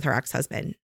friends with her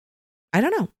ex-husband. I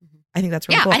don't know. I think that's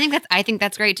really cool. I think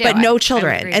that's great too. But no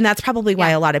children. And that's probably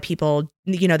why a lot of people,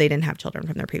 they didn't have children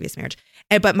from their previous marriage.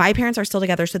 But my parents are still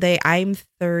together. So I'm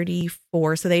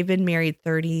 34. So they've been married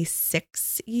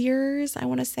 36 years, I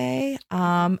want to say.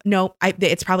 No,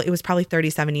 it was probably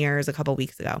 37 years a couple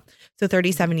weeks ago. So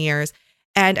 37 years.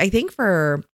 And I think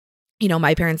for,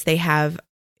 my parents, they have,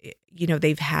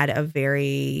 they've had a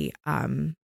very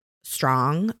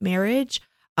strong marriage.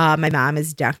 My mom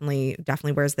is definitely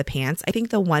wears the pants. I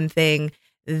think the one thing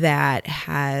that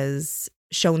has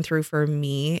shown through for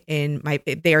me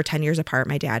they are 10 years apart.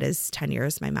 My dad is 10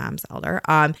 years. My mom's elder.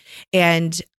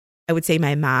 And I would say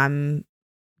my mom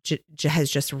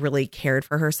has just really cared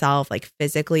for herself, like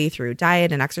physically through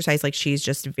diet and exercise. Like, she's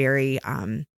just very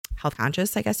health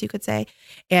conscious, I guess you could say.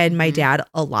 And my dad,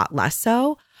 a lot less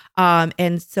so.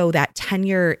 And so that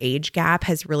 10-year age gap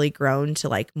has really grown to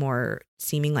like more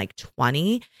seeming like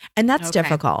 20. And that's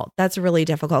difficult. That's really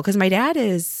difficult because my dad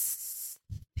he's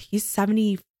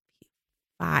 75.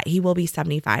 He will be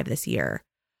 75 this year.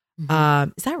 Is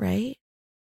that right?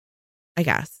 I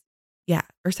guess. Yeah.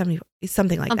 Or 70,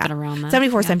 something like that. Around that.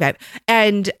 74, 75.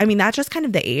 And I mean, that's just kind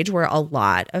of the age where a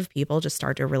lot of people just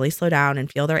start to really slow down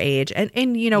and feel their age. And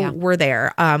we're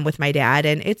there with my dad,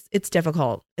 and it's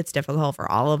difficult. It's difficult for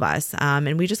all of us.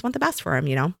 And we just want the best for him,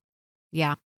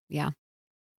 Yeah. Yeah.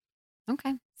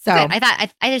 Okay. So I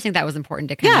just think that was important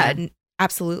to kind of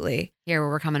absolutely hear where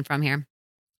we're coming from here.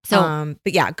 So,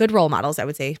 but yeah, good role models, I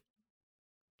would say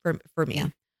for me.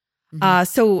 Yeah.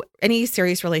 So any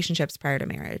serious relationships prior to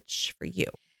marriage for you?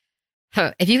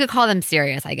 If you could call them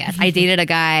serious, I guess. I dated a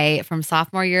guy from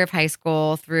sophomore year of high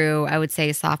school through, I would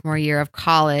say, sophomore year of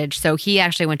college. So he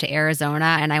actually went to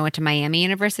Arizona and I went to Miami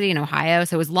University in Ohio.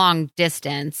 So it was long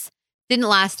distance. Didn't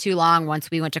last too long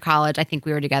once we went to college. I think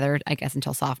we were together, I guess,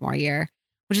 until sophomore year,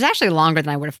 which is actually longer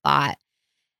than I would have thought.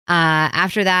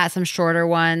 After that, some shorter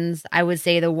ones. I would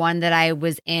say the one that I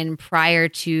was in prior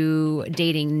to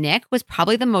dating Nick was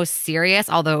probably the most serious,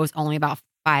 although it was only about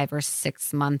 5 or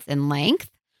 6 months in length.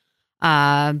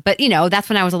 But that's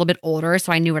when I was a little bit older,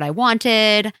 so I knew what I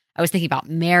wanted. I was thinking about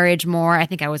marriage more. I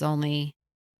think I was only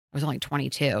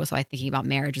 22, so I thinking about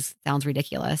marriage sounds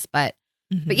ridiculous, but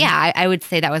yeah, I would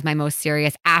say that was my most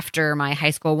serious after my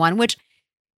high school one, which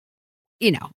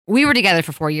we were together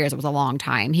for 4 years. It was a long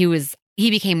time. He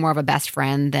became more of a best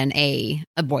friend than a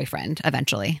boyfriend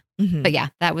eventually. But yeah,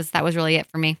 that was really it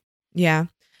for me. Yeah.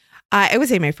 I would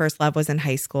say my first love was in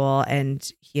high school, and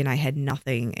he and I had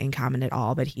nothing in common at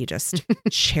all, but he just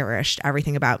cherished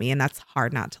everything about me, and that's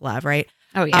hard not to love, right?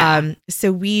 Oh, yeah.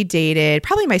 So we dated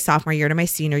probably my sophomore year to my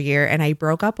senior year, and I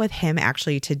broke up with him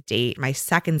actually to date my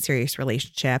second serious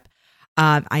relationship.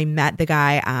 I met the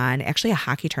guy on actually a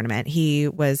hockey tournament. He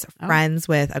was friends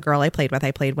with a girl I played with.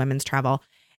 I played women's travel,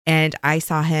 and I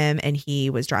saw him, and he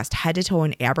was dressed head to toe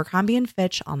in Abercrombie and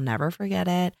Fitch. I'll never forget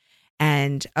it.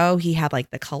 And he had like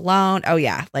the cologne. Oh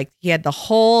yeah. Like he had the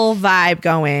whole vibe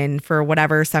going for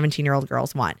whatever 17-year-old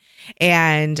girls want.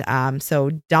 And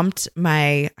so dumped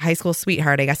my high school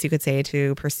sweetheart, I guess you could say,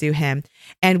 to pursue him.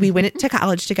 And we went to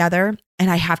college together.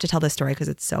 And I have to tell this story because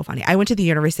it's so funny. I went to the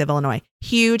University of Illinois,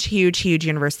 huge, huge, huge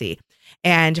university.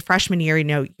 And freshman year,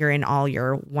 you're in all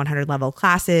your 100 level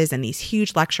classes and these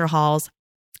huge lecture halls.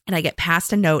 And I get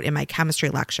passed a note in my chemistry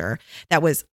lecture that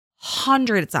was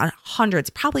hundreds on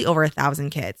hundreds, probably over 1,000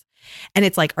 kids. And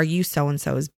it's like, are you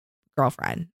so-and-so's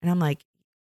girlfriend? And I'm like,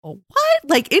 oh, what?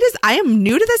 Like I am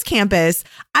new to this campus.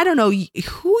 I don't know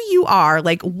who you are.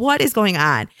 Like, what is going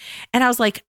on? And I was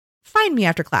like, find me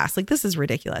after class. Like, this is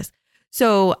ridiculous.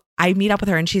 So I meet up with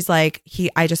her and she's like,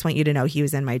 I just want you to know he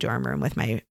was in my dorm room with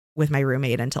my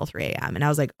roommate until 3 a.m. And I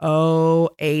was like, no.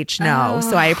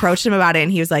 So I approached him about it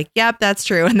and he was like, yep, that's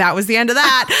true. And that was the end of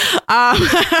that.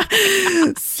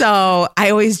 So I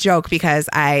always joke because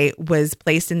I was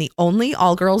placed in the only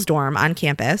all girls dorm on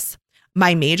campus.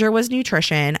 My major was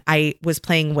nutrition. I was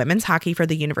playing women's hockey for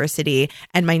the university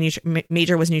and my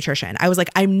major was nutrition. I was like,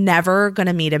 I'm never going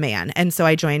to meet a man. And so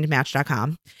I joined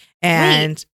Match.com.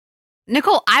 And wait,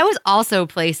 Nicole, I was also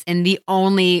placed in the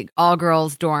only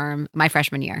all-girls dorm my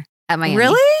freshman year at Miami.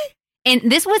 Really?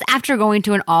 And this was after going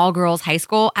to an all-girls high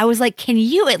school. I was like, can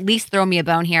you at least throw me a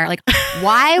bone here? Like,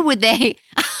 why would they?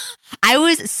 I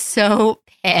was so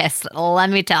pissed. Let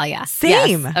me tell you.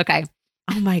 Same. Yes. Okay.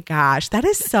 Oh my gosh, that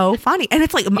is so funny. And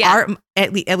it's like,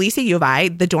 at least at U of I,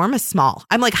 the dorm is small.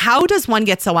 I'm like, how does one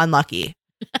get so unlucky?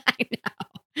 I know.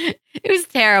 It was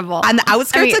terrible. On the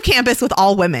outskirts of campus with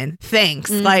all women. Thanks.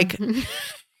 Like,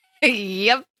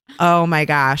 yep. Oh my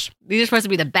gosh. These are supposed to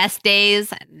be the best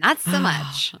days. Not so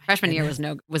much. Freshman year was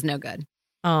no good.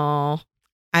 Oh,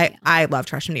 I loved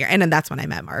freshman year. And then that's when I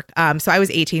met Mark. So I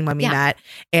was 18 when we met,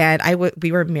 and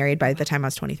we were married by the time I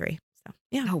was 23. So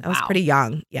yeah, I was pretty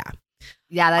young. Yeah.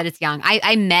 Yeah, that is young.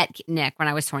 I met Nick when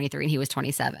I was 23 and he was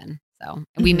 27. So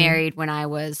we married when I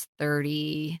was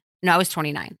 30. No, I was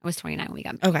 29. I was 29 when we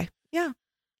got married. Okay. Yeah.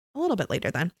 A little bit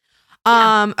later then.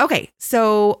 Yeah. Okay.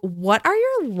 So what are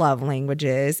your love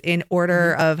languages in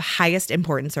order of highest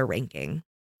importance or ranking?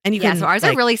 And you can, so ours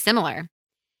are really similar.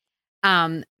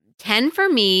 10 for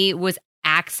me was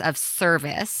acts of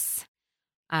service.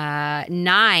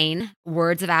 9,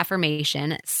 words of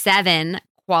affirmation. 7,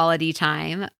 quality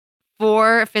time.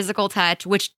 4, physical touch,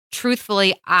 which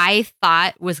truthfully I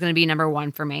thought was going to be number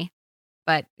 1 for me,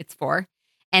 but it's 4.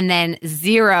 And then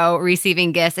 0,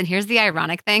 receiving gifts. And here's the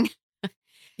ironic thing.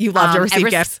 You love to receive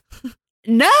gifts.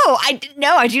 No, I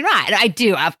do not. I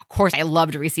do. Of course, I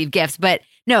love to receive gifts. But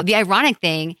no, the ironic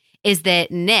thing is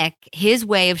that Nick, his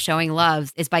way of showing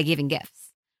love is by giving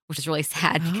gifts, which is really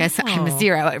sad because I'm a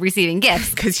 0 at receiving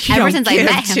gifts. Because ever since I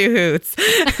met him, two hoots.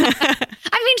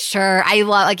 I mean, sure. I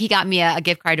love, like, he got me a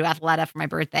gift card to Athleta for my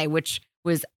birthday, which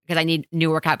was because I need new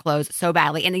workout clothes so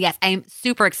badly. And yes, I'm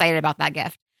super excited about that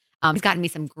gift. He's gotten me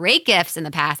some great gifts in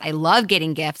the past. I love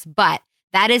getting gifts, but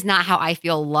that is not how I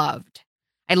feel loved.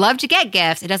 I love to get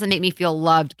gifts. It doesn't make me feel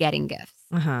loved getting gifts.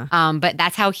 But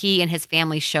that's how he and his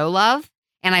family show love.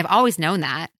 And I've always known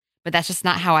that, but that's just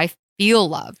not how I feel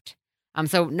loved.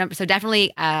 So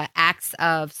definitely acts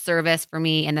of service for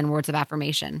me, and then words of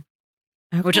affirmation,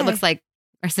 which it looks like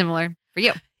are similar for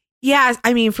you. Yeah,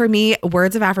 I mean, for me,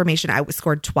 words of affirmation, I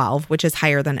scored 12, which is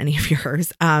higher than any of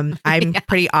yours. I'm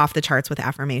pretty off the charts with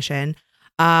affirmation.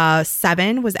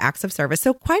 7 was acts of service.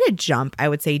 So quite a jump, I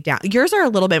would say, down. Yours are a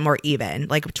little bit more even.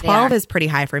 Like 12 is pretty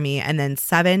high for me. And then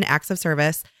 7, acts of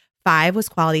service. 5 was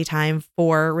quality time.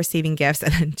 4, receiving gifts.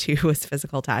 And then 2 was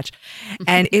physical touch.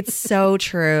 And it's so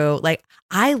true. Like,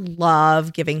 I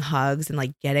love giving hugs and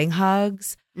like getting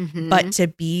hugs. Mm-hmm. But to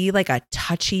be like a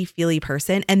touchy feely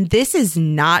person, and this is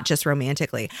not just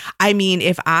romantically. I mean,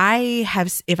 if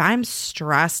I'm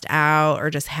stressed out or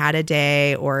just had a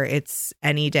day or it's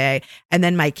any day, and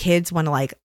then my kids want to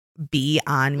like be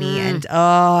on me and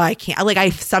I can't, like,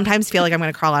 I sometimes feel like I'm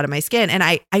going to crawl out of my skin. And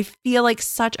I feel like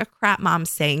such a crap mom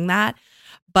saying that,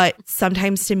 but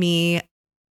sometimes to me,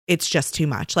 it's just too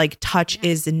much. Like touch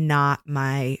is not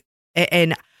my,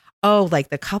 and like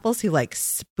the couples who like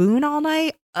spoon all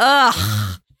night.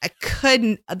 Ugh, I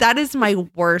couldn't. That is my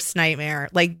worst nightmare.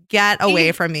 Like, get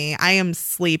away from me. I am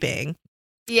sleeping.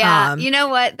 Yeah. You know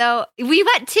what, though? We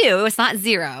went 2. It's not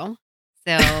 0.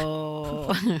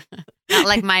 So, not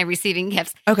like my receiving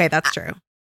gifts. Okay, that's true.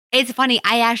 It's funny.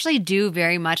 I actually do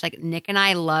very much like Nick and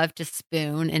I love to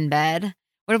spoon in bed.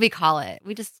 What do we call it?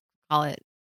 We just call it.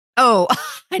 Oh,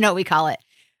 I know what we call it.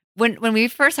 When we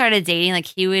first started dating, like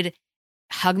he would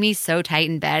hug me so tight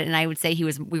in bed, and I would say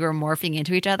we were morphing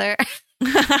into each other.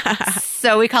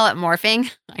 So we call it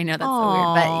morphing. I know that's so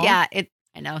weird, but yeah,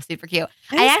 I know, super cute.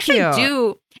 I actually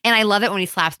do, and I love it when he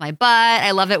slaps my butt.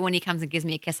 I love it when he comes and gives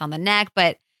me a kiss on the neck.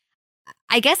 But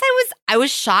I guess I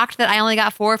was shocked that I only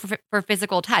got 4 for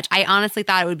physical touch. I honestly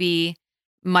thought it would be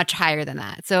much higher than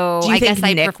that. So I guess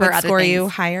I Nick prefer would other score things. You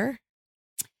higher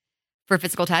For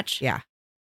physical touch. Yeah,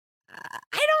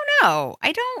 I don't know.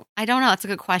 I don't know. That's a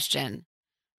good question.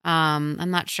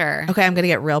 I'm not sure. Okay, I'm gonna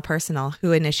get real personal.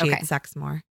 Who initiates sex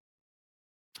more?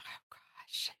 Oh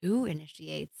gosh, who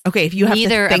initiates? Okay, if you have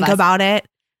to think about it.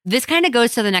 This kind of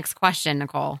goes to the next question,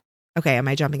 Nicole. Okay, am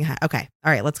I jumping ahead? Okay,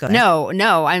 all right, let's go.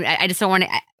 No, I just don't want to.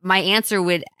 My answer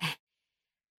would.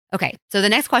 Okay, so the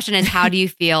next question is, how do you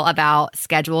feel about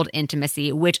scheduled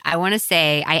intimacy? Which I want to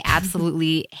say, I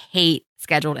absolutely hate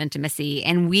scheduled intimacy,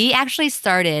 and we actually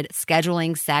started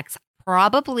scheduling sex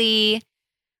probably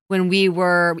when we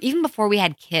were, even before we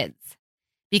had kids,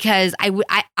 because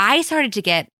I started to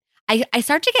get, I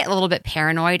start to get a little bit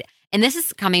paranoid. And this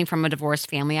is coming from a divorced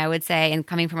family, I would say, and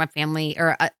coming from a family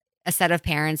or a set of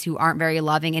parents who aren't very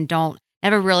loving and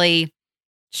never really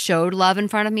showed love in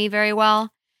front of me very well.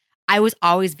 I was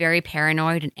always very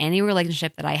paranoid in any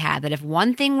relationship that I had, that if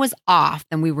one thing was off,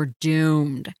 then we were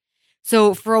doomed.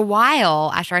 So for a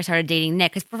while, after I started dating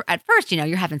Nick, because at first,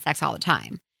 you're having sex all the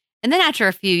time. And then after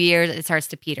a few years, it starts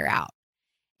to peter out.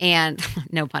 And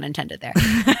no pun intended there.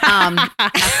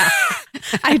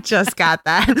 I just got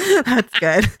that. That's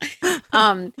good.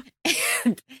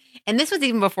 And this was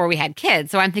even before we had kids.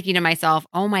 So I'm thinking to myself,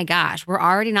 oh my gosh, we're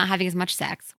already not having as much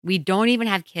sex. We don't even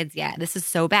have kids yet. This is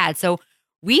so bad. So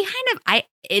we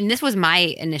and this was my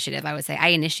initiative, I would say. I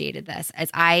initiated this as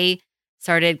I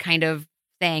started kind of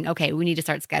saying, okay, we need to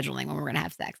start scheduling when we're going to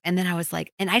have sex. And then I was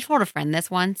like, and I told a friend this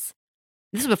once.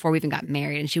 This was before we even got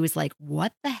married. And she was like,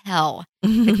 what the hell?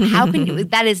 Like, how can you?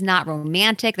 That is not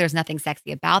romantic. There's nothing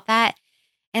sexy about that.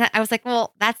 And I was like,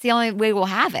 well, that's the only way we'll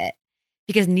have it,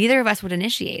 because neither of us would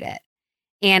initiate it.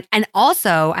 And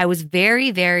also, I was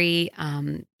very, very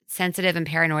sensitive and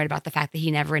paranoid about the fact that he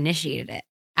never initiated it.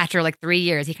 After like 3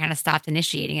 years, he kind of stopped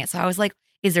initiating it. So I was like,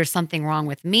 is there something wrong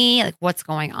with me? Like, what's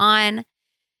going on?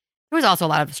 There was also a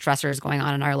lot of stressors going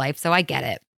on in our life, so I get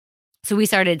it. So we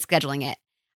started scheduling it.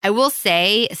 I will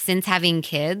say, since having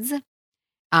kids,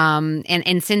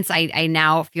 and since I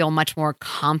now feel much more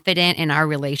confident in our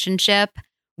relationship,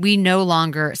 we no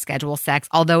longer schedule sex,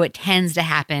 although it tends to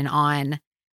happen on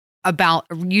about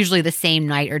usually the same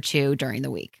night or two during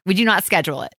the week. We do not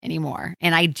schedule it anymore.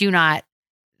 And I do not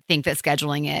think that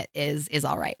scheduling it is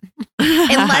all right.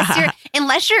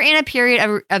 unless you're in a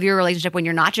period of your relationship when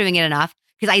you're not doing it enough,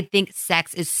 because I think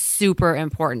sex is super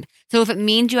important. So if it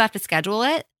means you have to schedule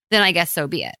it, then I guess so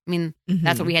be it. I mean,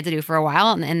 that's what we had to do for a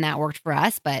while, and that worked for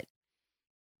us. But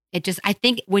I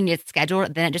think when you schedule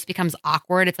it, then it just becomes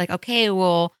awkward. It's like, okay,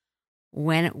 well,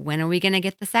 when are we going to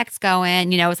get the sex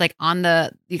going? It's like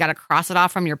you got to cross it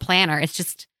off from your planner. It's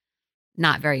just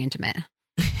not very intimate.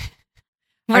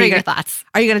 What are your thoughts?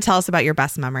 Are you going to tell us about your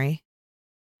best memory?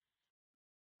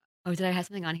 Oh, did I have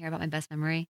something on here about my best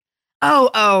memory?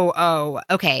 Oh,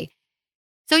 okay.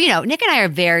 So, Nick and I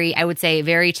are I would say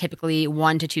very typically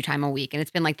 1 to 2 times a week. And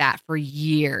it's been like that for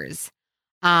years.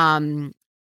 And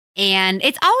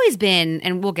it's always been,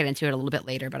 and we'll get into it a little bit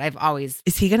later, but I've always.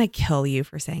 Is he going to kill you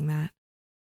for saying that?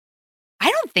 I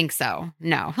don't think so.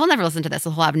 No, he'll never listen to this,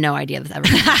 so he'll have no idea this ever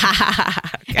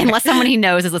happened. Unless someone he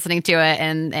knows is listening to it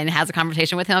and has a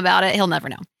conversation with him about it, he'll never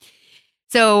know.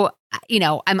 So,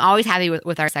 I'm always happy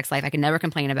with our sex life. I can never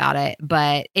complain about it,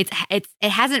 but it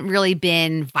hasn't really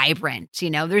been vibrant.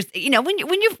 There's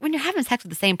when you're having sex with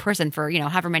the same person for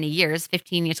however many years,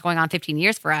 15 years, going on 15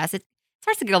 years for us, it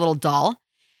starts to get a little dull.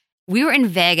 We were in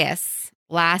Vegas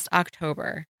last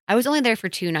October. I was only there for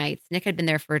 2 nights. Nick had been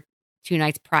there for 2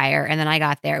 nights prior, and then I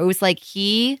got there. It was like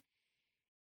he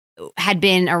had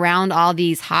been around all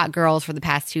these hot girls for the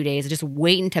past 2 days, just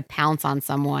waiting to pounce on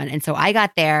someone. And so I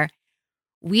got there.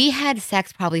 We had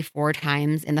sex probably 4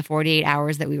 times in the 48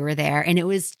 hours that we were there, and it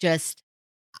was just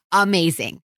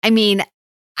amazing. I mean,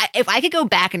 if I could go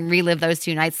back and relive those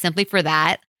 2 nights simply for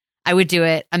that, I would do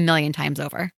it a million times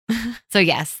over. So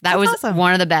yes, that was awesome.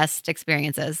 One of the best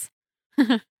experiences.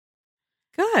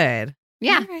 Good.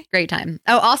 Yeah, right. Great time.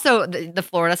 Oh, also the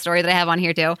Florida story that I have on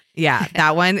here too. Yeah,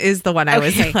 that one is the one I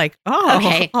was like, oh,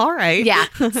 okay. All right. Yeah.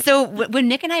 So when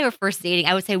Nick and I were first dating,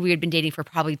 I would say we had been dating for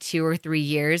probably 2 or 3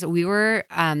 years. We were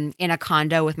in a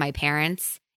condo with my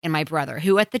parents and my brother,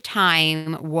 who at the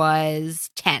time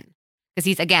was 10, because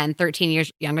he's, again, 13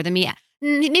 years younger than me.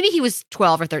 Maybe he was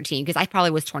 12 or 13, because I probably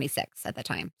was 26 at the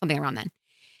time, something around then.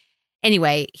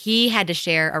 Anyway, he had to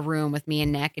share a room with me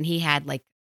and Nick, and he had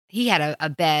a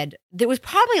bed that was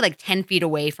probably like 10 feet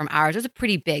away from ours. It was a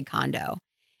pretty big condo.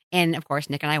 And of course,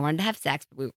 Nick and I wanted to have sex,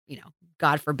 but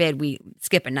God forbid we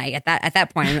skip a night at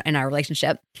that point in our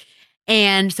relationship.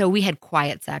 And so we had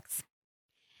quiet sex.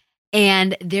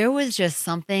 And there was just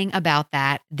something about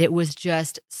that was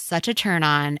just such a turn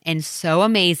on and so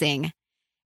amazing.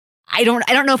 I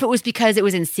don't know if it was because it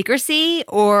was in secrecy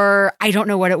or I don't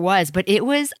know what it was, but it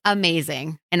was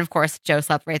amazing. And of course, Joe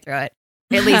slept right through it.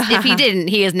 At least if he didn't,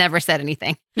 he has never said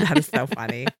anything. That is so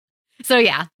funny. So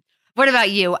yeah. What about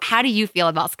you? How do you feel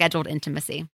about scheduled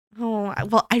intimacy? Oh,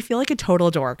 well, I feel like a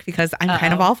total dork because I'm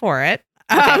kind of all for it.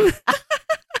 Okay.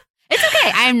 It's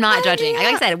okay. I'm not judging.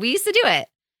 Like I said, we used to do it.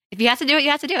 If you have to do it, you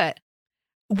have to do it.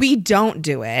 We don't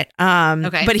do it.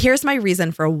 Okay. But here's my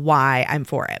reason for why I'm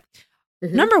for it.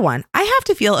 Mm-hmm. Number one, I have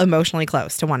to feel emotionally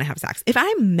close to want to have sex. If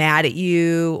I'm mad at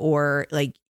you or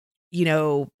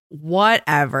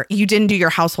whatever, you didn't do your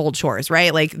household chores,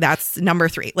 right? Like that's number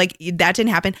 3. Like that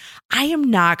didn't happen. I am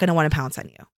not going to want to pounce on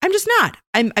you. I'm just not.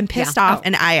 I'm pissed off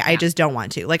and I just don't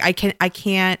want to. Like I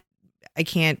can't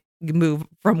move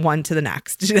from one to the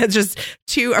next. That's just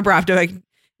too abrupt. Like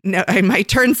no, my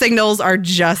turn signals are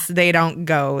just, they don't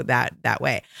go that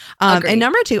way. And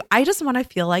number 2, I just want to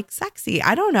feel like sexy.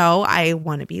 I don't know. I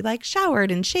want to be like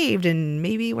showered and shaved and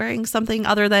maybe wearing something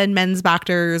other than men's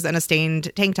boxers and a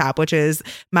stained tank top, which is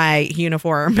my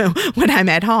uniform when I'm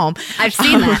at home. I've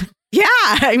seen that. Yeah.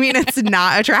 I mean, it's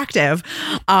not attractive.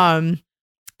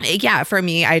 Yeah, for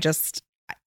me,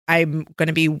 I'm going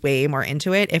to be way more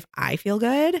into it if I feel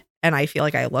good and I feel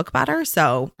like I look better.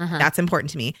 So that's important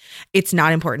to me. It's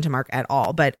not important to Mark at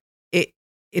all, but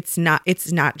it's not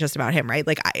just about him, right?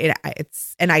 Like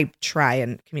it's, and I try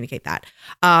and communicate that.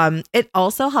 It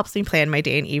also helps me plan my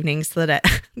day and evenings so that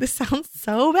this sounds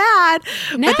so bad,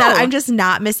 but that I'm just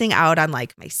not missing out on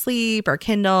like my sleep or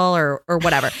Kindle or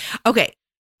whatever. Okay.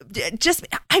 Just,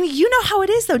 I mean, you know how it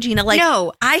is though, Gina. Like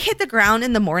I hit the ground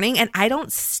in the morning and I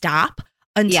don't stop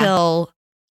until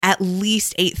at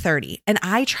least 8:30. And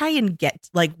I try and get,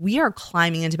 like, we are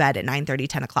climbing into bed at 9:30,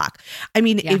 10 o'clock. I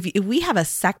mean, if we have a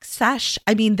sex sesh,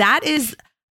 I mean, that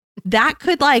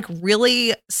could like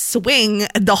really swing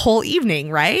the whole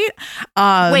evening, right?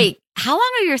 Wait, how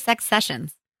long are your sex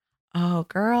sessions? Oh,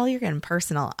 girl, you're getting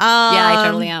personal. Yeah, I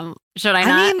totally am. Should I not?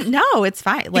 I mean, no, it's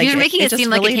fine. Like you're making it seem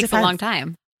like it takes a long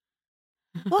time.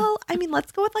 Well, I mean,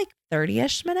 let's go with like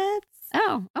 30-ish minutes.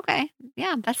 Oh, okay.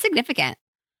 Yeah, that's significant.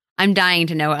 I'm dying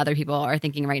to know what other people are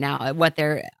thinking right now,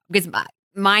 because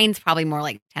mine's probably more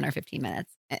like 10 or 15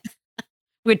 minutes,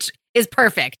 which is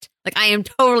perfect. Like I am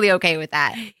totally okay with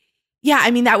that. Yeah,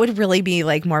 I mean, that would really be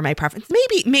like more my preference.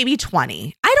 Maybe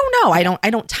 20. I don't know. I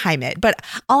don't time it, but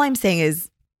all I'm saying is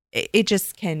it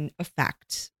just can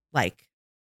affect like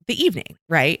the evening,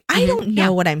 right? I don't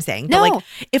know what I'm saying. But like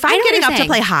if I'm getting up to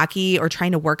play hockey or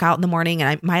trying to work out in the morning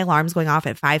and my alarm's going off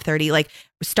at 5:30, like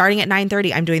starting at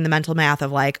 9:30, I'm doing the mental math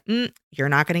of like, you're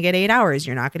not going to get 8 hours.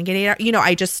 You're not going to get 8 hours. You know,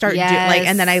 I just start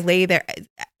and then I lay there.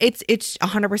 It's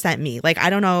 100% me. Like, I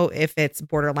don't know if it's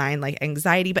borderline like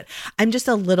anxiety, but I'm just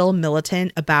a little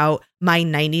militant about my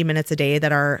 90 minutes a day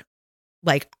that are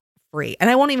like free. And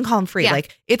I won't even call them free. Yeah.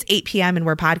 Like it's 8 p.m. and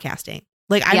we're podcasting.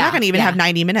 Like I'm not going to even have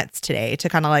 90 minutes today to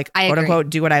kind of like, quote unquote,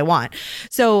 do what I want.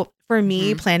 So For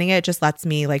me, planning it just lets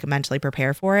me like mentally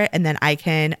prepare for it, and then I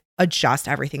can adjust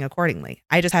everything accordingly.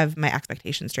 I just have my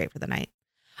expectations straight for the night.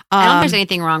 I don't think there's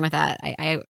anything wrong with that.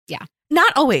 Yeah.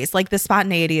 Not always. Like the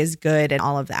spontaneity is good and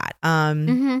all of that.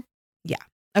 Yeah.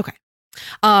 Okay.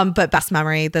 But best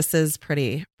memory, this is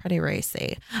pretty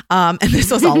racy. And this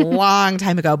was a long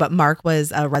time ago, but Mark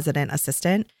was a resident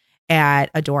assistant at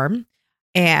a dorm.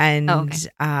 And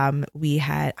we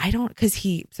had,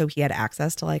 he had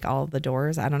access to like all the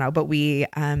doors. I don't know, but we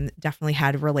definitely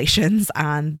had relations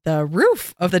on the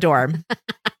roof of the dorm.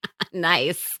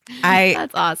 Nice.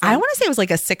 That's awesome. I want to say it was like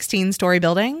a 16-story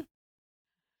building.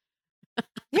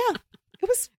 Yeah, it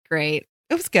was great.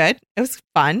 It was good. It was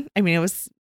fun. I mean, it was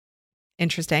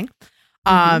interesting.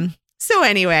 So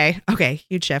anyway, okay,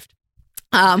 huge shift.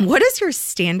 What does your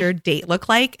standard date look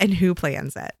like and who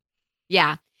plans it?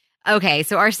 Yeah. Okay.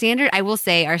 So I will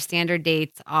say our standard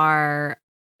dates are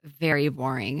very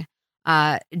boring.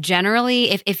 Generally,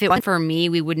 if it wasn't for me,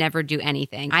 we would never do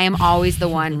anything. I am always the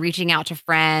one reaching out to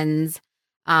friends.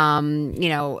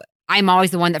 I'm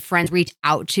always the one that friends reach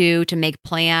out to make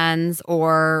plans,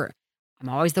 or I'm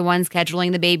always the one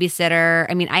scheduling the babysitter.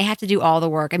 I mean, I have to do all the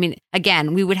work. I mean,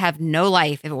 again, we would have no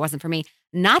life if it wasn't for me.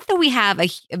 Not that we have a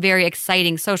very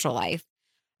exciting social life,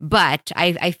 but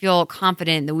I feel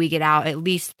confident that we get out at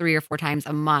least 3 or 4 times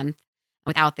a month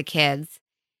without the kids.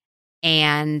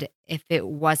 And if it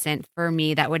wasn't for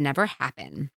me, that would never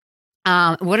happen.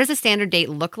 What does a standard date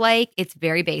look like? It's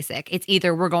very basic. It's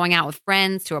either we're going out with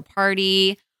friends to a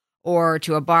party or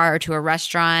to a bar or to a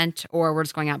restaurant, or we're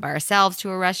just going out by ourselves to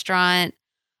a restaurant.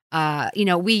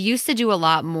 We used to do a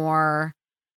lot more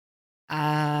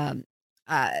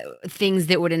things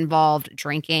that would involve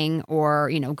drinking or,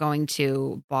 going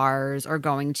to bars or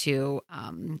going to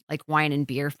like wine and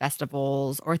beer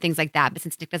festivals or things like that. But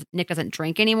since Nick doesn't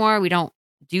drink anymore, we don't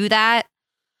do that.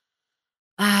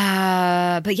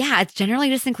 But yeah, it's generally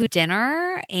just include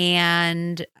dinner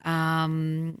and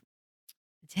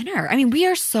dinner. I mean, we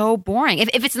are so boring.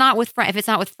 If it's not with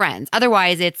friends,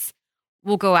 otherwise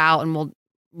we'll go out and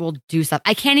we'll do stuff.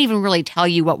 I can't even really tell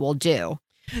you what we'll do.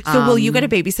 So will you get a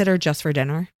babysitter just for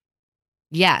dinner?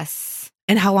 Yes.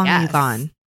 And how long are you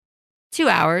gone? 2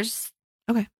 hours.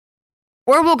 Okay.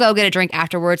 Or we'll go get a drink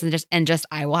afterwards and just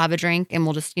I will have a drink and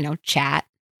we'll just, chat.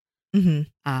 Or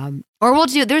we'll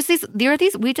do, there are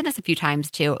these, we've done this a few times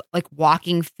too, like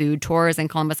walking food tours in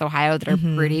Columbus, Ohio that are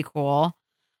pretty cool.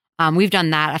 We've done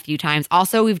that a few times.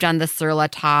 Also, we've done the Sur La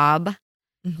Table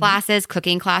classes,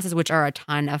 cooking classes, which are a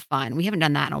ton of fun. We haven't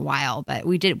done that in a while, but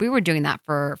we were doing that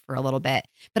for a little bit.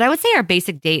 But I would say our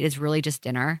basic date is really just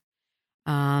dinner.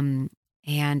 And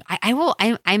I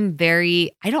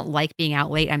don't like being out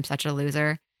late. I'm such a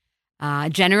loser.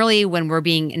 Generally when we're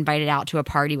being invited out to a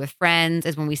party with friends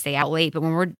is when we stay out late. But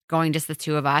when we're going just the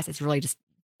two of us, it's really just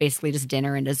basically just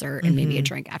dinner and dessert and maybe a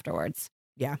drink afterwards.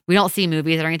 Yeah. We don't see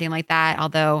movies or anything like that.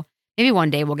 Although maybe one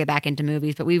day we'll get back into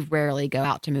movies, but we rarely go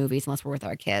out to movies unless we're with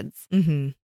our kids.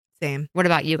 Same. What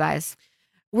about you guys?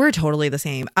 We're totally the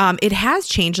same. It has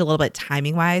changed a little bit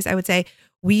timing wise. I would say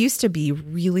we used to be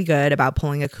really good about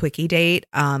pulling a quickie date.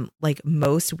 Like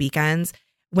most weekends,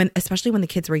 especially when the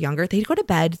kids were younger, they'd go to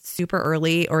bed super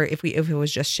early. Or if it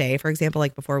was just Shay, for example,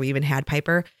 like before we even had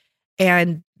Piper,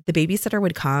 and the babysitter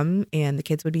would come and the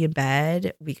kids would be in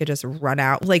bed. We could just run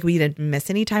out. Like we didn't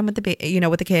miss any time with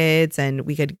with the kids, and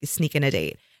we could sneak in a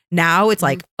date. Now it's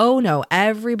like, oh no,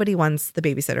 everybody wants the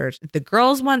babysitter. The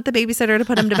girls want the babysitter to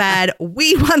put them to bed.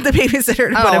 We want the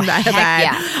babysitter to put them to bed.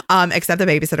 Yeah. Except the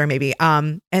babysitter maybe.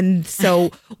 And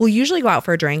so we'll usually go out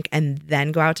for a drink and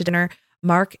then go out to dinner.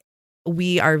 Mark,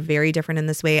 we are very different in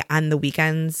this way. On the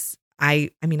weekends,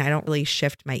 I mean, I don't really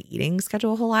shift my eating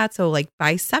schedule a whole lot. So like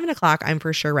by 7:00, I'm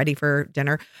for sure ready for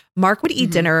dinner. Mark would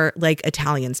eat dinner like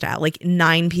Italian style, like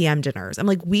 9 p.m. dinners. I'm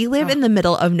like, we live in the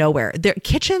middle of nowhere. Their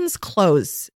kitchens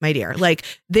close, my dear. Like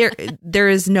there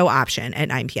is no option at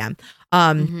 9 p.m.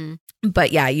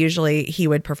 But yeah, usually he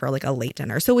would prefer like a late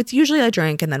dinner. So it's usually a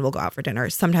drink and then we'll go out for dinner.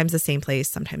 Sometimes the same place,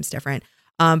 sometimes different.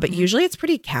 But usually it's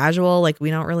pretty casual. Like we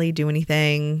don't really do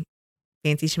anything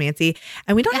fancy schmancy,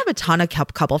 and we don't have a ton of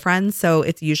couple friends, so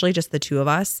it's usually just the two of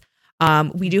us.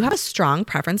 We do have a strong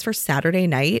preference for Saturday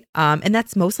night, and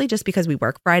that's mostly just because we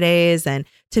work Fridays, and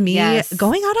to me,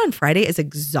 going out on Friday is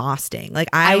exhausting. Like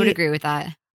I would agree with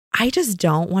that. I just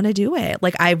don't want to do it.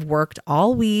 Like I've worked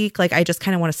all week, like I just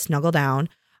kind of want to snuggle down.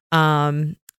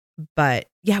 But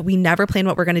yeah, we never plan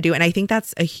what we're going to do, and I think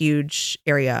that's a huge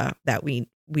area that we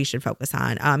should focus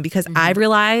on, because I've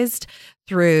realized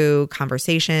through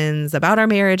conversations about our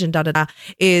marriage and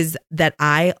is that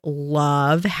I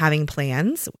love having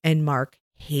plans, and Mark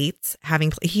hates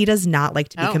having he does not like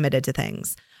to be committed to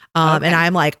things. And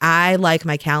I'm like, I like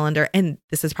my calendar. And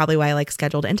this is probably why I like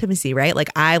scheduled intimacy, right? Like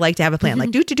I like to have a plan,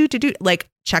 like do, like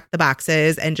check the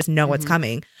boxes and just know what's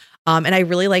coming. And I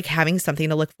really like having something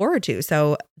to look forward to.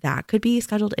 So that could be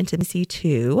scheduled intimacy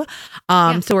too.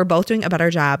 So we're both doing a better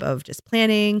job of just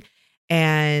planning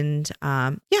and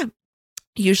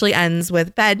usually ends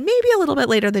with bed, maybe a little bit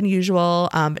later than usual,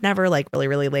 but never like really,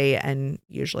 really late and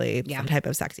usually some type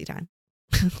of sexy time.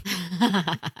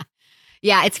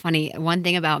 Yeah, it's funny. One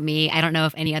thing about me, I don't know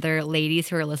if any other ladies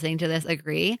who are listening to this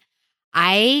agree.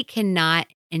 I cannot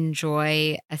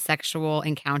enjoy a sexual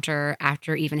encounter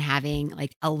after even having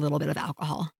like a little bit of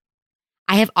alcohol.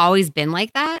 I have always been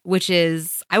like that, which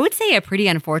is, I would say, a pretty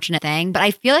unfortunate thing, but I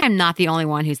feel like I'm not the only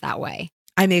one who's that way.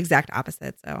 I'm the exact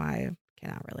opposite, so I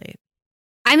cannot relate.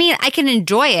 I mean, I can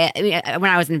enjoy it. I mean,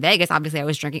 when I was in Vegas, obviously I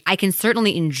was drinking. I can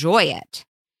certainly enjoy it,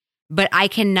 but I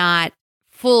cannot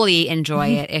fully enjoy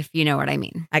it, if you know what I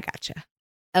mean. I gotcha.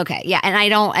 Okay, yeah, and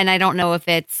I don't know if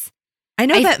it's. I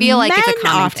know that feel men like it's a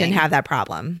common often thing. have that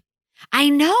problem. I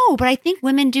know, but I think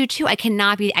women do too. I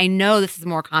cannot be. I know this is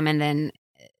more common than.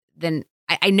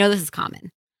 I know this is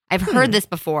common. I've heard this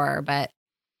before, but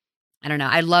I don't know.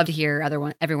 I'd love to hear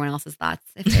everyone else's thoughts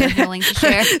if they're willing to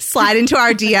share. Slide into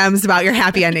our DMs about your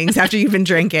happy endings after you've been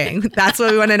drinking. That's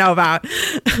what we want to know about.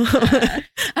 Okay,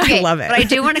 I love it. But I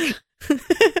do want to.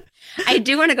 I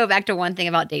do want to go back to one thing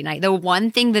about date night. The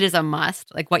one thing that is a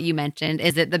must, like what you mentioned,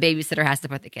 is that the babysitter has to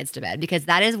put the kids to bed, because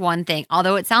that is one thing.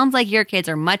 Although it sounds like your kids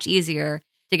are much easier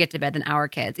to get to bed than our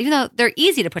kids, even though they're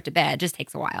easy to put to bed, it just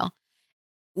takes a while.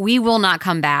 We will not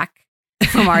come back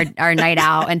from our night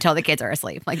out until the kids are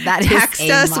asleep. Like that Text is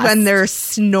a us must. when they're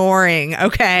snoring.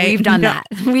 Okay. We've done that.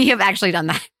 We have actually done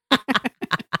that.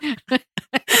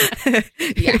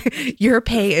 Yeah. Your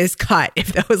pay is cut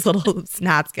if those little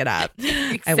snots get up.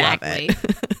 Exactly. I love it.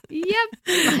 Yep.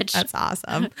 Much. That's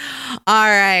awesome. All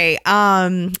right.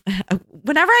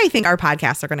 Whenever I think our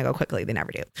podcasts are going to go quickly, they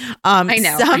never do. I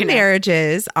know. Some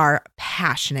marriages are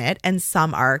passionate and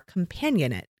some are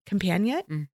companionate.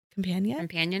 Companionate?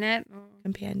 Companionate?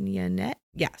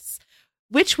 Yes.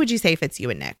 Which would you say fits you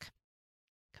and Nick?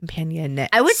 Companionate.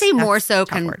 I would say more so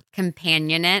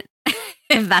companionate,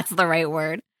 if that's the right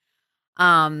word.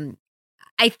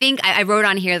 I think I wrote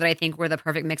on here that I think we're the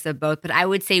perfect mix of both, but I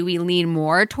would say we lean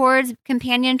more towards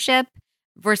companionship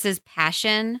versus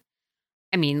passion.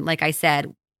 I mean, like I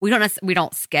said, we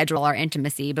don't schedule our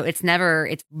intimacy, but it's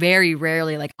very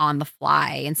rarely like on the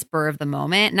fly and spur of the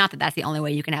moment. Not that that's the only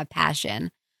way you can have passion,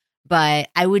 but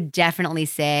I would definitely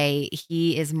say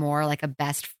he is more like a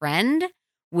best friend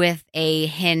with a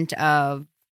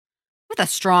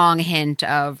strong hint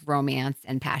of romance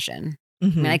and passion.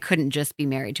 Mm-hmm. I mean, I couldn't just be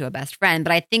married to a best friend,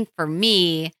 but I think for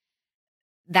me,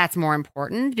 that's more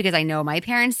important because I know my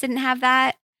parents didn't have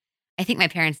that. I think my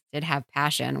parents did have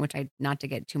passion, not to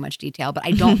get too much detail, but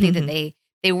I don't think that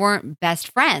they weren't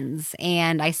best friends.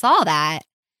 And I saw that,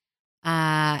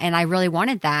 and I really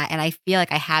wanted that. And I feel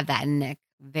like I have that in Nick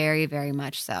very, very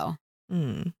much so.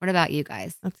 What about you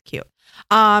guys? That's cute.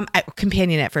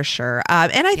 Companionate for sure.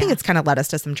 And I think it's kind of led us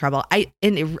to some trouble.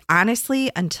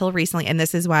 Honestly, until recently, and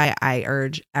this is why I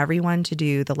urge everyone to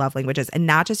do the love languages, and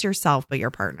not just yourself, but your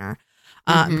partner.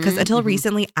 Because until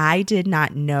recently, I did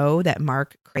not know that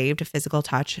Mark craved physical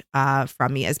touch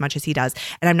from me as much as he does.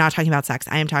 And I'm not talking about sex.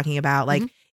 I am talking about like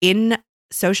in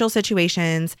social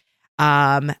situations,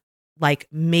 like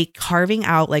carving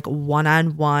out like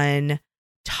one-on-one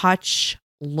touch,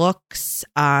 looks,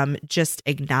 just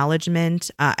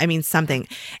acknowledgement. I mean, something.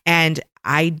 And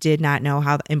I did not know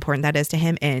how important that is to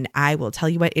him. And I will tell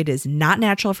you what, it is not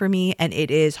natural for me and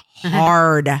it is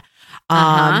hard.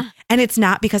 And it's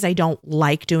not because I don't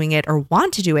like doing it or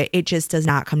want to do it. It just does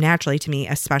not come naturally to me,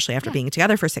 especially after being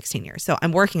together for 16 years. So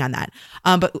I'm working on that.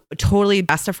 But totally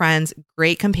best of friends,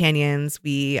 great companions.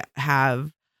 We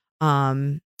have,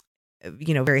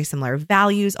 very similar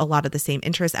values, a lot of the same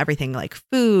interests, everything like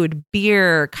food,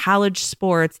 beer, college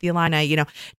sports, the Illini,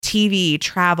 TV,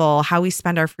 travel, how we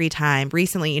spend our free time.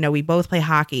 Recently, we both play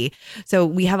hockey. So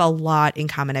we have a lot in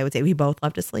common. I would say we both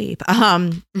love to sleep.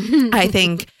 I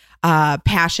think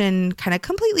passion kind of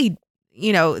completely,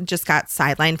 just got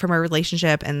sidelined from our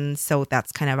relationship. And so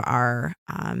that's kind of our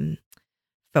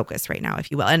focus right now,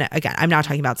 if you will. And again, I'm not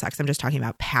talking about sex. I'm just talking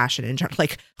about passion in general.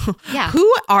 Like,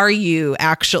 who are you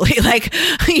actually? Like,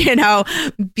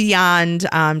 beyond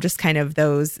just kind of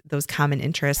those common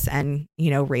interests and,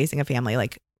 raising a family,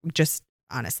 like just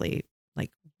honestly,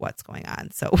 like what's going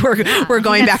on. So we're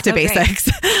going back to basics.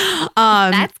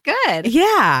 That's good.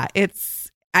 Yeah.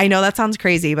 I know that sounds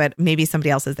crazy, but maybe somebody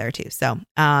else is there too. So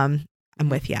I'm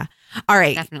with you. All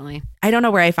right. Definitely. I don't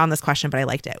know where I found this question, but I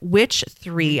liked it. Which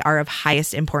three are of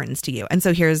highest importance to you? And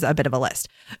so here's a bit of a list: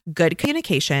 good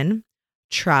communication,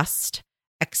 trust,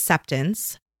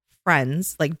 acceptance,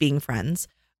 friends, like being friends,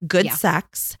 good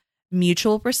sex,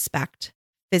 mutual respect,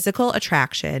 physical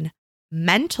attraction,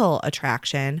 mental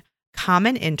attraction,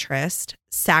 common interest,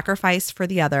 sacrifice for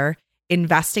the other,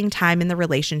 investing time in the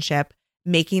relationship,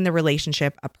 making the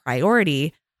relationship a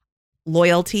priority,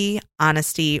 loyalty,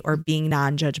 honesty, or being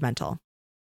non-judgmental.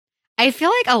 I feel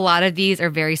like a lot of these are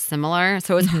very similar.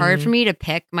 So it's hard for me to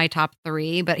pick my top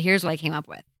three, but here's what I came up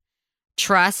with.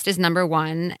 Trust is number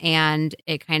one, and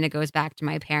it kind of goes back to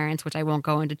my parents, which I won't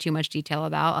go into too much detail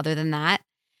about other than that.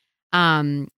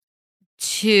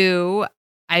 Two,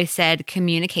 I said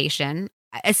communication,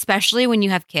 especially when you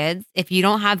have kids. If you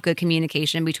don't have good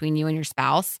communication between you and your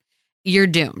spouse, you're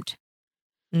doomed.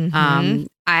 I'm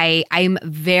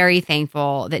very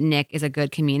thankful that Nick is a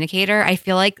good communicator. I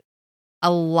feel like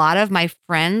a lot of my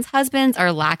friends' husbands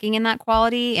are lacking in that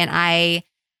quality, and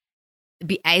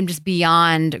I'm just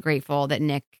beyond grateful that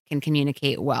Nick can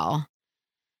communicate well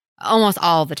almost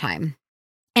all the time.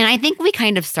 And I think we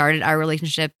kind of started our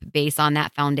relationship based on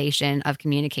that foundation of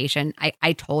communication.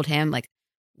 I told him, like,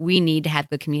 we need to have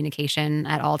good communication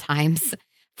at all times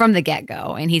from the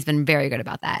get-go, and he's been very good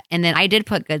about that. And then I did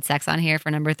put good sex on here for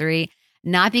number three,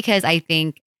 not because I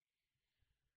think,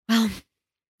 well,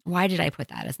 why did I put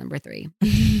that as number three?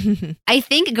 I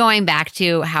think going back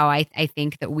to how I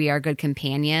think that we are good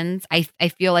companions, I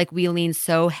feel like we lean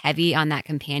so heavy on that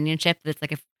companionship that it's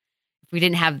like if we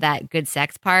didn't have that good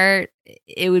sex part,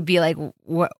 it would be like,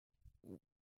 what?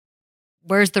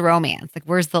 Where's the romance? Like,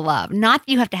 where's the love? Not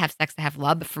that you have to have sex to have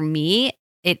love, but for me,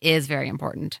 it is very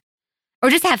important. Or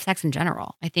just to have sex in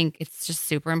general. I think it's just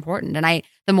super important. And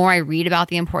the more I read about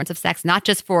the importance of sex, not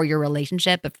just for your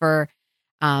relationship, but for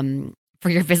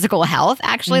your physical health,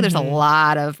 actually, there's a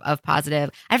lot of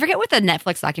positive. I forget what the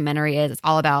Netflix documentary is. It's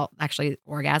all about actually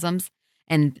orgasms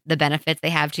and the benefits they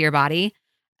have to your body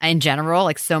in general,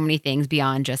 like so many things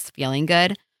beyond just feeling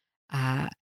good. I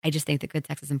just think that good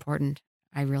sex is important.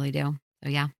 I really do. So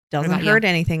yeah. Doesn't hurt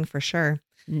anything for sure.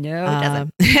 No, it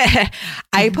doesn't.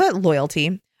 I put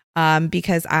loyalty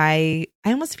because I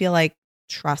almost feel like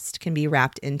trust can be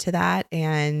wrapped into that.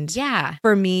 And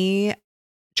for me,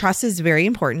 trust is very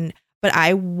important. But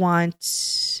I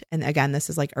want, and again, this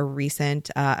is like a recent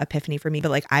epiphany for me,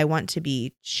 but like I want to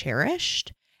be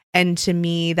cherished. And to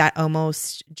me, that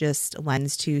almost just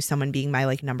lends to someone being my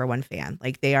like number one fan.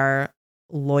 Like they are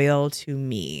loyal to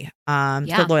me.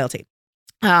 So loyalty.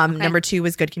 Number two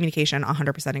was good communication.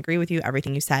 100% agree with you.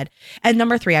 Everything you said. And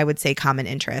number three, I would say common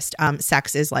interest.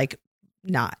 Sex is like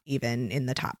not even in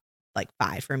the top like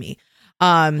 5 for me.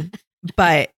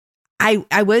 But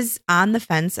I was on the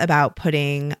fence about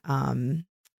putting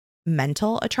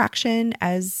mental attraction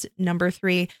as number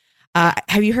 3.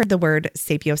 Have you heard the word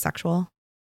sapiosexual?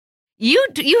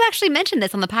 You actually mentioned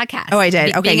this on the podcast. Oh, I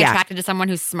did. Okay, being attracted to someone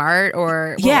who's smart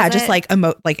or just like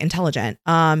like intelligent.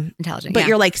 Intelligent, but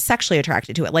you're like sexually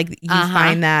attracted to it. Like you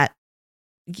find that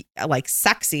like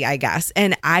sexy, I guess.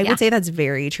 And I would say that's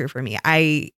very true for me.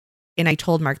 I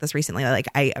told Mark this recently. Like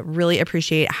I really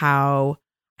appreciate how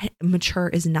mature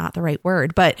is not the right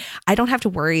word, but I don't have to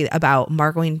worry about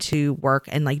Mark going to work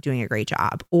and like doing a great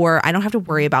job, or I don't have to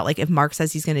worry about like if Mark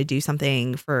says he's going to do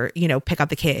something for, pick up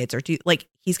the kids or do like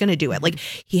he's going to do it. Like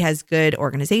he has good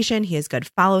organization. He has good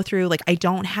follow through. Like I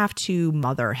don't have to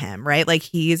mother him, right? Like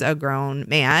he's a grown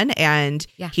man and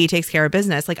he takes care of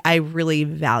business. Like I really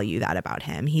value that about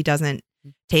him. He doesn't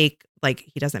make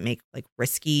like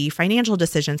risky financial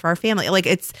decisions for our family. Like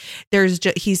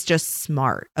he's just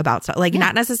smart about stuff. Like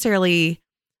not necessarily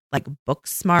like book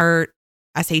smart,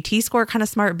 SAT score kind of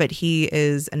smart, but he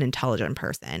is an intelligent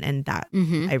person, and that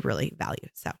I really value.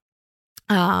 So,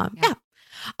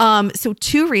 so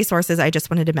 2 resources I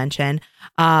just wanted to mention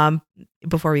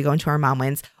before we go into our mom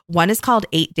wins. One is called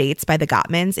 8 Dates by the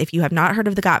Gottmans. If you have not heard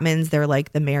of the Gottmans, they're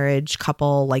like the marriage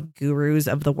couple, like gurus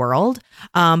of the world.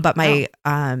 But my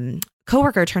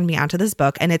coworker turned me onto this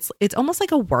book, and it's almost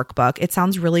like a workbook. It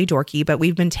sounds really dorky, but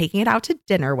we've been taking it out to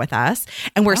dinner with us,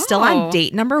 and we're still on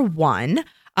date number 1,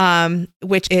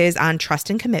 which is on trust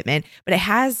and commitment. But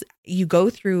you go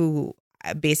through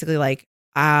basically like,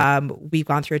 we've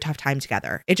gone through a tough time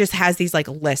together. It just has these like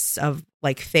lists of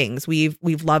like things we've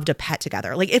loved a pet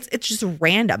together. Like it's just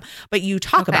random, but you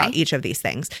talk about each of these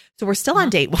things. So we're still on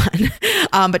date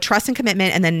 1, but trust and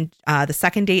commitment. And then the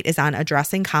second date is on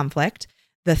addressing conflict.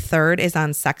 The third is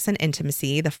on sex and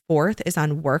intimacy. The fourth is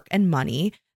on work and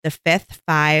money. The fifth,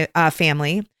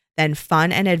 family, then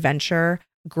fun and adventure,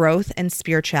 growth and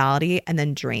spirituality, and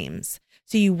then dreams.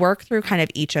 So you work through kind of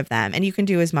each of them, and you can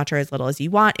do as much or as little as you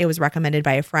want. It was recommended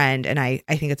by a friend, and I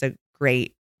think it's a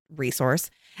great resource.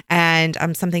 And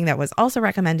something that was also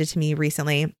recommended to me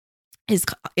recently is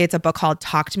it's a book called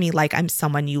Talk to Me Like I'm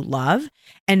Someone You Love.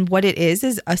 And what it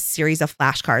is a series of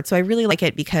flashcards. So I really like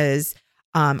it because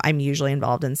I'm usually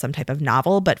involved in some type of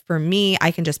novel. But for me,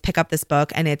 I can just pick up this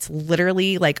book and it's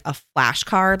literally like a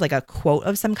flashcard, like a quote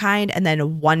of some kind, and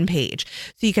then one page.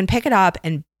 So you can pick it up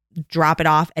and drop it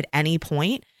off at any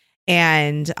point.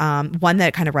 And one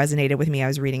that kind of resonated with me, I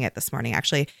was reading it this morning,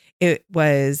 actually. It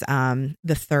was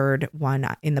the third one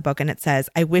in the book. And it says,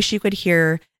 I wish you could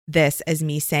hear this as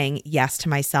me saying yes to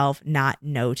myself, not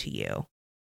no to you.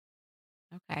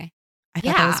 Okay. I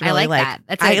thought that was really that.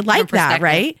 I like that,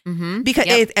 right? Mm-hmm.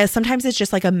 Because sometimes it's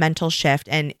just like a mental shift,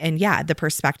 and yeah, the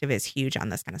perspective is huge on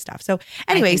this kind of stuff. So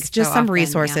anyways, just some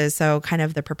resources. Yeah. So kind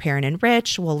of the Prepare and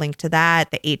Enrich, we'll link to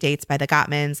that, the 8 Dates by the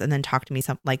Gottmans, and then Talk to Me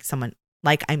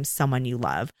like I'm Someone You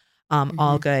Love.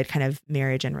 All good kind of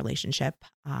marriage and relationship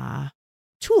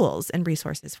tools and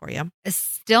resources for you.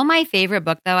 Still my favorite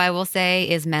book, though, I will say,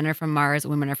 is Men Are From Mars,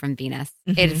 Women Are From Venus.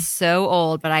 Mm-hmm. It is so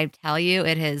old, but I tell you,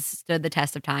 it has stood the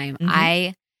test of time. Mm-hmm.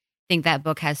 I think that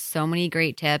book has so many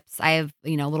great tips. I have,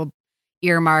 little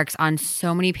earmarks on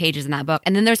so many pages in that book.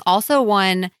 And then there's also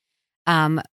one,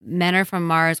 Men Are From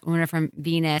Mars, Women Are From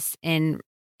Venus, in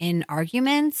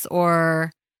arguments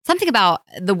or something about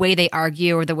the way they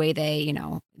argue or the way they,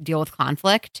 deal with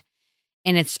conflict.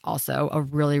 And it's also a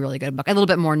really, really good book. A little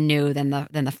bit more new than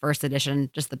the first edition,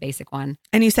 just the basic one.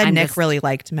 And you said Nick really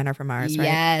liked Men Are From Mars, right?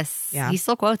 Yes. Yeah. He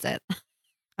still quotes it.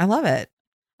 I love it.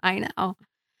 I know. All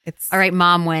right,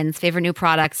 mom wins. Favorite new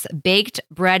products. Baked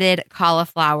breaded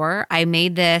cauliflower. I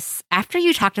made this after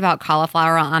you talked about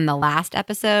cauliflower on the last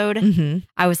episode. Mm-hmm.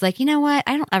 I was like, you know what?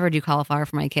 I don't ever do cauliflower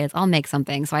for my kids. I'll make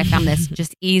something. So I found this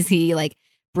just easy, like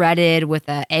breaded with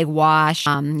an egg wash,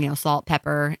 salt,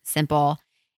 pepper, simple.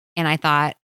 And I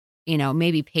thought,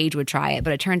 maybe Paige would try it,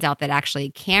 but it turns out that actually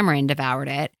Cameron devoured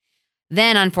it.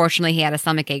 Then, unfortunately, he had a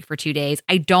stomach ache for 2 days.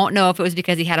 I don't know if it was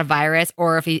because he had a virus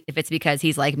or if it's because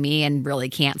he's like me and really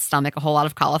can't stomach a whole lot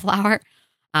of cauliflower.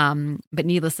 But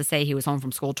needless to say, he was home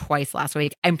from school twice last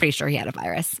week. I'm pretty sure he had a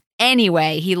virus.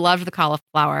 Anyway, he loved the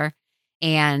cauliflower,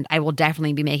 and I will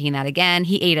definitely be making that again.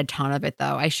 He ate a ton of it,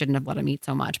 though. I shouldn't have let him eat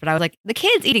so much. But I was like, the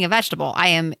kid's eating a vegetable. I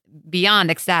am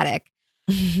beyond ecstatic.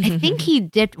 I think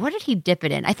what did he dip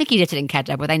it in? I think he dipped it in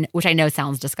ketchup, which I know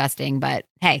sounds disgusting, but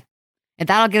hey, if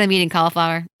that'll get him eating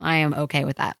cauliflower, I am okay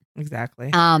with that.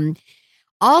 Exactly.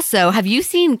 Also, have you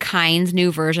seen Kind's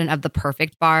new version of the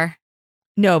Perfect Bar?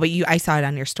 No, but I saw it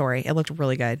on your story. It looked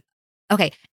really good.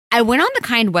 Okay. I went on the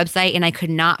Kind website and I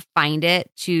could not find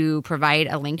it to provide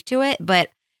a link to it, but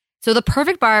so the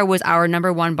Perfect Bar was our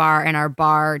number one bar in our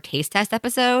bar taste test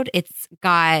episode. It's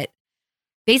got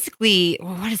basically,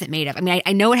 what is it made of? I mean,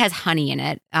 I know it has honey in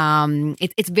it.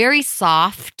 It's very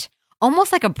soft,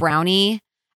 almost like a brownie.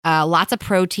 Lots of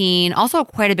protein, also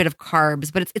quite a bit of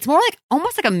carbs, but it's more like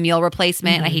almost like a meal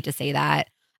replacement. Mm-hmm. I hate to say that.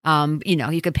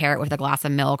 You could pair it with a glass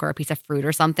of milk or a piece of fruit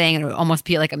or something, and it would almost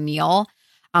be like a meal.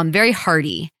 Very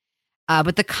hearty.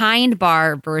 But the Kind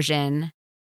bar version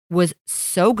was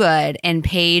so good, and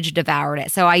Paige devoured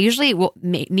it. So I usually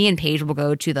me and Paige will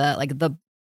go to the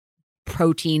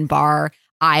protein bar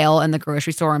aisle in the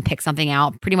grocery store and pick something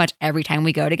out pretty much every time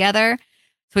we go together.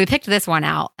 So we picked this one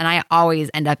out, and I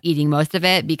always end up eating most of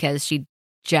it because she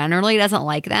generally doesn't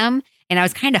like them. And I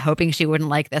was kind of hoping she wouldn't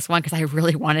like this one because I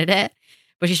really wanted it.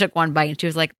 But she took one bite and she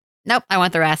was like, nope, I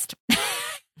want the rest.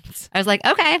 I was like,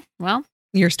 okay, well.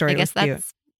 Your story I guess was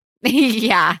that's cute.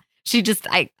 Yeah. She just,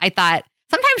 I thought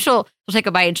sometimes she'll take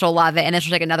a bite and she'll love it. And then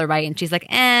she'll take another bite and she's like,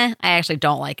 I actually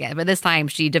don't like it. But this time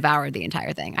she devoured the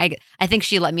entire thing. I think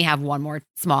she let me have one more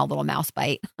small little mouse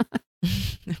bite.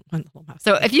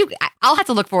 So I'll have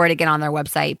to look for it again on their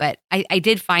website, but I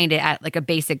did find it at like a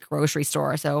basic grocery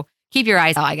store. So keep your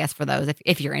eyes out, I guess, for those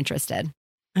if you're interested.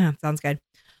 Oh, sounds good.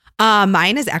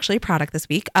 Mine is actually a product this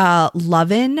week.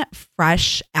 Lovin'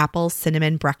 Fresh Apple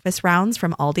Cinnamon Breakfast Rounds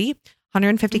from Aldi.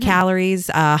 150 calories,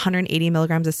 180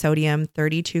 milligrams of sodium,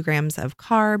 32 grams of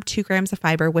carb, 2 grams of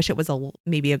fiber. Wish it was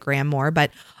maybe a gram more,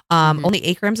 but only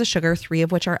 8 grams of sugar, 3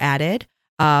 of which are added.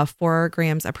 4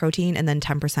 grams of protein, and then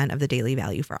 10% of the daily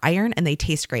value for iron. And they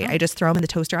taste great. I just throw them in the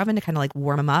toaster oven to kind of like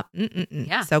warm them up.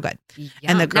 Yeah. So good. Yum.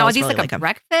 And the girls now, are these really like a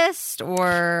breakfast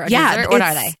or a dessert? Dessert? What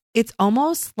are they? It's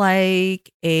almost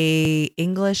like a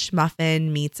English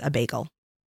muffin meets a bagel.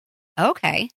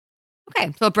 Okay.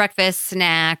 So a breakfast,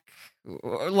 snack,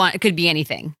 it could be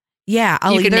anything. Yeah,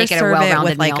 I'll you either serve it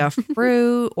with like meal. a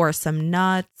fruit or some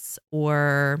nuts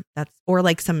or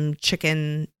like some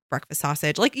chicken breakfast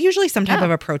sausage, like usually some type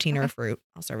of a protein or a fruit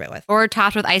I'll serve it with. Or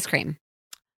topped with ice cream.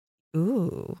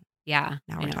 Ooh. Yeah.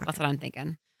 Now we're talking. That's what I'm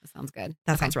thinking. That sounds good.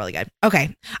 That sounds really good.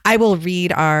 Okay. I will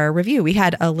read our review. We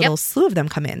had a little slew of them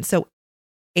come in. So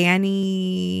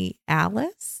Elise.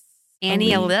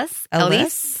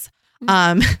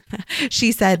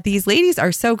 She said, these ladies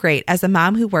are so great. As a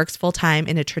mom who works full time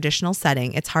in a traditional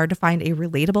setting, it's hard to find a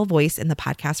relatable voice in the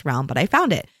podcast realm, but I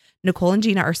found it. Nicole and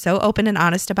Gina are so open and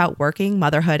honest about working,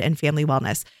 motherhood, and family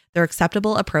wellness. Their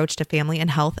acceptable approach to family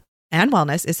and health and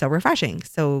wellness is so refreshing.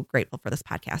 So grateful for this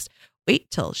podcast.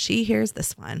 Wait till she hears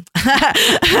this one.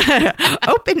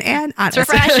 Open and honest.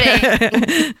 It's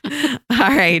refreshing.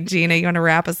 All right, Gina, you want to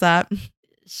wrap us up?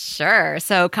 Sure.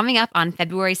 So coming up on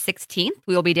February 16th,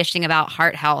 we will be dishing about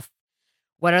heart health.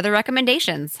 What are the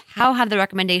recommendations? How have the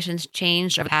recommendations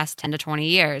changed over the past 10 to 20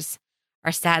 years?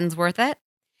 Are statins worth it?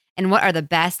 And what are the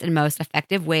best and most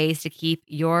effective ways to keep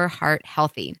your heart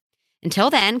healthy? Until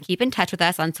then, keep in touch with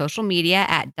us on social media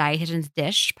at Dietitian's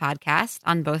Dish Podcast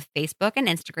on both Facebook and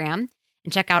Instagram.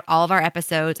 And check out all of our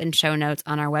episodes and show notes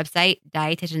on our website,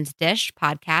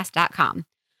 dietitiansdishpodcast.com.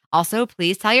 Also,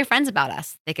 please tell your friends about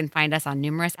us. They can find us on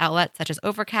numerous outlets such as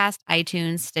Overcast,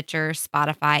 iTunes, Stitcher,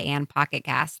 Spotify, and Pocket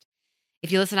Cast.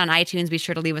 If you listen on iTunes, be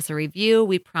sure to leave us a review.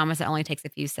 We promise it only takes a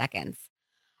few seconds.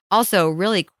 Also,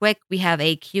 really quick, we have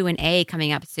a Q&A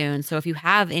coming up soon. So if you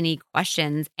have any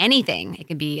questions, anything, it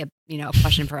can be a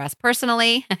question for us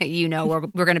personally. We're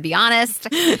going to be honest.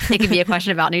 It can be a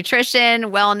question about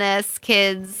nutrition, wellness,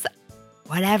 kids,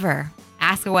 whatever.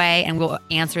 Ask away and we'll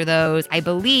answer those, I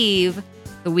believe,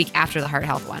 the week after the heart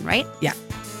health one, right? Yeah.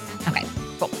 Okay,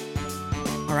 cool.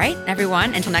 All right,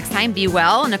 everyone. Until next time, be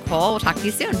well. Nicole, we'll talk to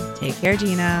you soon. Take care,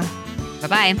 Gina.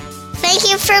 Bye-bye. Thank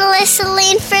you for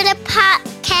listening for the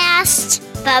podcast.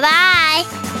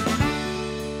 Bye-bye.